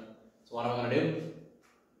first one. So what am I going to do?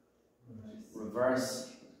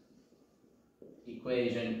 Reverse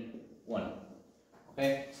equation 1.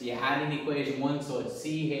 Okay, so you add in equation 1, so it's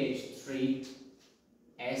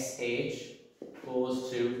CH3SH goes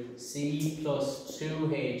to C plus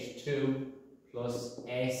 2H2 plus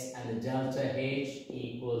S, and the delta H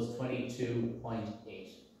equals 22.8.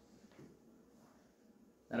 Is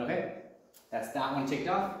that okay? That's that one ticked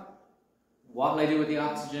off. What will I do with the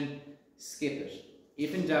oxygen? Skip it.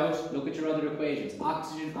 If in doubt, look at your other equations.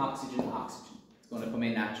 Oxygen, oxygen, oxygen. It's going to come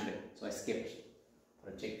in naturally, so I skip it.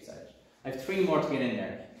 Put a tick beside it. I have 3 more to get in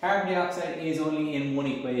there. Carbon dioxide is only in 1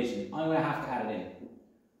 equation. I'm going to have to add it in.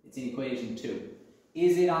 It's in equation 2.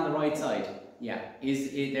 Is it on the right side? Yeah.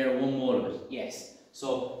 Is there 1 mole of it? Yes.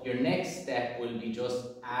 So your next step will be just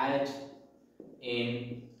add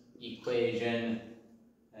in equation,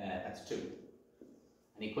 that's 2.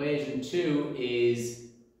 And equation 2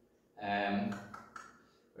 is,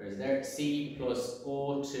 where is there? C plus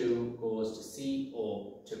O2 goes to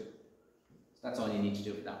CO2. So that's all you need to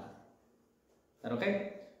do for that one. Is that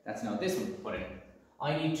okay? That's now this one put in.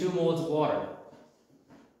 I need 2 moles of water.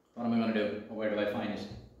 What am I going to do? Or where do I find it?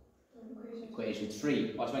 Equation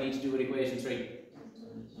 3. What do I need to do with equation 3?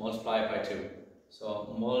 Multiply it by 2.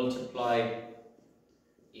 So multiply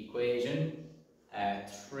equation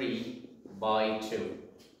 3 by 2.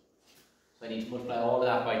 So I need to multiply all of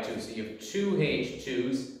that by 2. So you have 2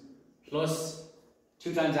 H2s plus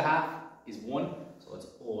 2 times a half is 1. So it's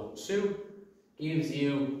O2. Gives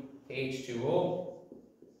you H2O.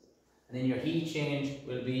 And then your heat change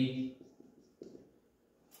will be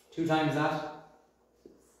 2 times that.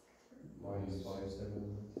 Minus 5,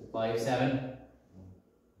 7. 5, 7.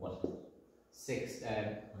 What? 6.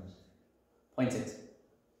 0.6.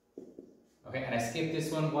 Okay, and I skipped this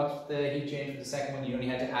one. What's the heat change for the second one? You only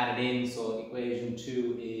had to add it in, so equation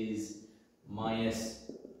 2 is minus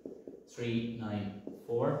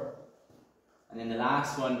 394. And then the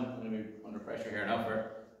last one, I'm going to be under pressure here now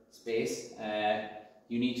for space.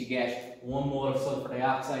 You need to get 1 mole of sulfur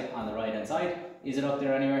dioxide on the right hand side. Is it up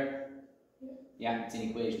there anywhere? Yeah, it's in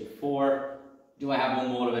equation 4. Do I have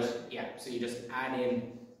 1 mole of it? Yeah, so you just add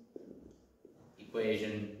in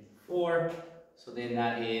equation 4. So then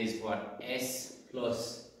that is what? S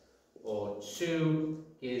plus O2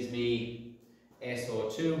 gives me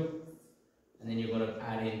SO2. And then you're going to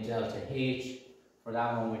add in delta H for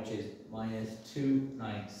that one, which is minus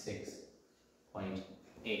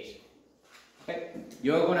 296.8. Okay,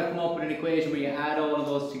 you're going to come up with an equation where you add all of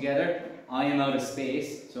those together. I am out of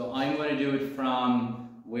space, so I'm going to do it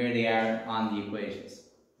from where they are on the equations.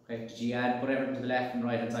 Okay, did you add, put everything to the left and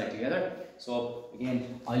right hand side together? So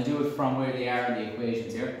again, I'll do it from where they are in the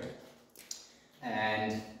equations here.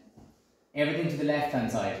 And everything to the left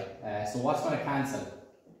hand side. So what's going to cancel?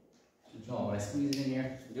 John, when I squeeze it in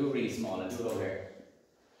here, I'll do it really small, I'll do it over here.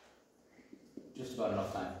 Just about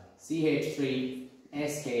enough time. CH3,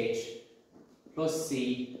 SH, plus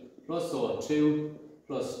C, plus O2,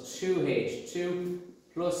 plus 2H2,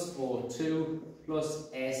 plus O2, plus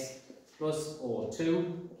S, plus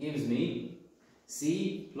O2 gives me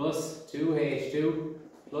C plus 2H2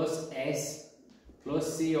 plus S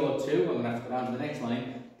plus CO2, I'm going to have to go down to the next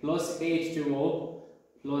line, plus H2O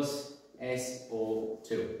plus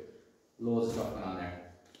SO2. Loads of stuff going on there.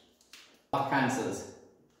 What cancels?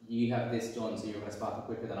 You have this done, so you're going to spot it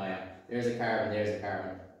quicker than I am. There's a carbon, there's a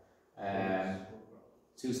carbon.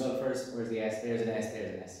 2 sulfurs, where's the S? There's an S,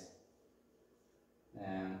 there's an S.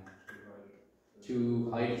 2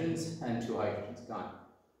 hydrogens and 2 hydrogens, gone.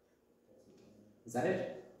 Is that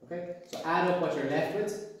it? Okay, so add up what you're left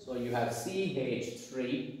with. So you have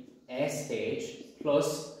CH3, SH,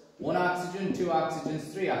 plus 1 oxygen, 2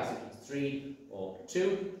 oxygens, 3 oxygens, 3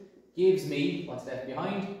 O2, gives me, what's left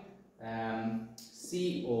behind?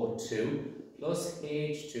 CO2 plus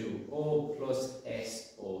H2O plus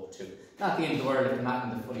SO2. Not the end of the world if they're not in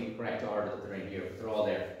the fully correct order that they're in here, but they're all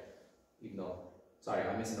there. Even though, sorry,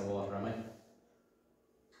 I'm missing a water, am I?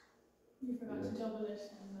 You forgot to double it.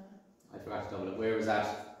 I forgot to double it. Where was that?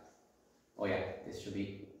 Oh yeah, this should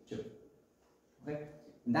be 2. Okay,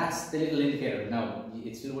 and that's the little indicator. Now,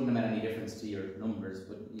 it still wouldn't have made any difference to your numbers,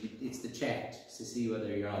 but it's the check to see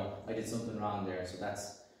whether you're on. I did something wrong there, so that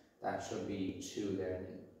should be 2 there.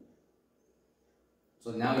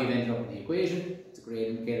 So now you've ended up with the equation. It's a great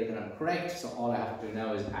indicator that I'm correct. So all I have to do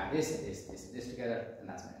now is add this, this, this, this together, and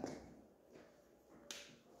that's my answer.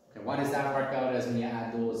 Okay, what does that work out as when you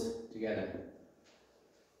add those together?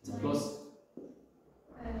 It's a plus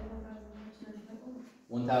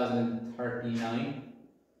 1039.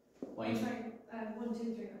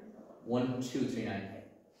 1239.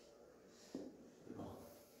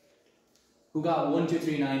 Who got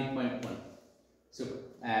 1239.1? Super.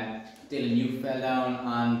 Dylan, you fell down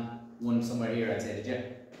on one somewhere here, I'd say, did you?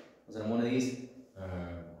 Was it on one of these? I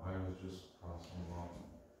was just passing along.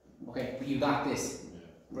 Okay, but you got this. Yeah.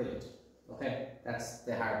 Brilliant. Okay, that's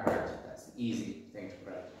the hard part. That's the easy thing to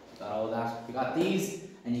correct. Got all that. You got these,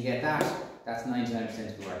 and you get that. That's 99%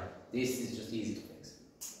 of the work. This is just easy to fix.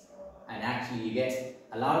 And actually, you get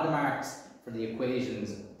a lot of the marks for the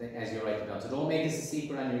equations as you write them down. So don't make this a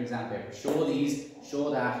secret on your exam paper. Show these, show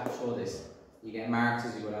that, show this. You get marks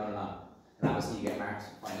as you go down and on. And obviously you get marks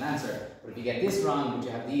for the final answer. But if you get this wrong, but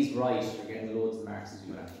you have these right, you're getting loads of marks as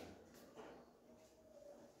you go down.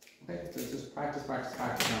 Okay, so it's just practice, practice,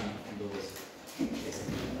 practice on those.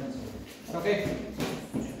 Okay,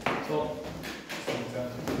 so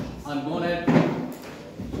I'm going to,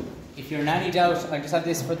 if you're in any doubt, I just had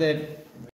this for the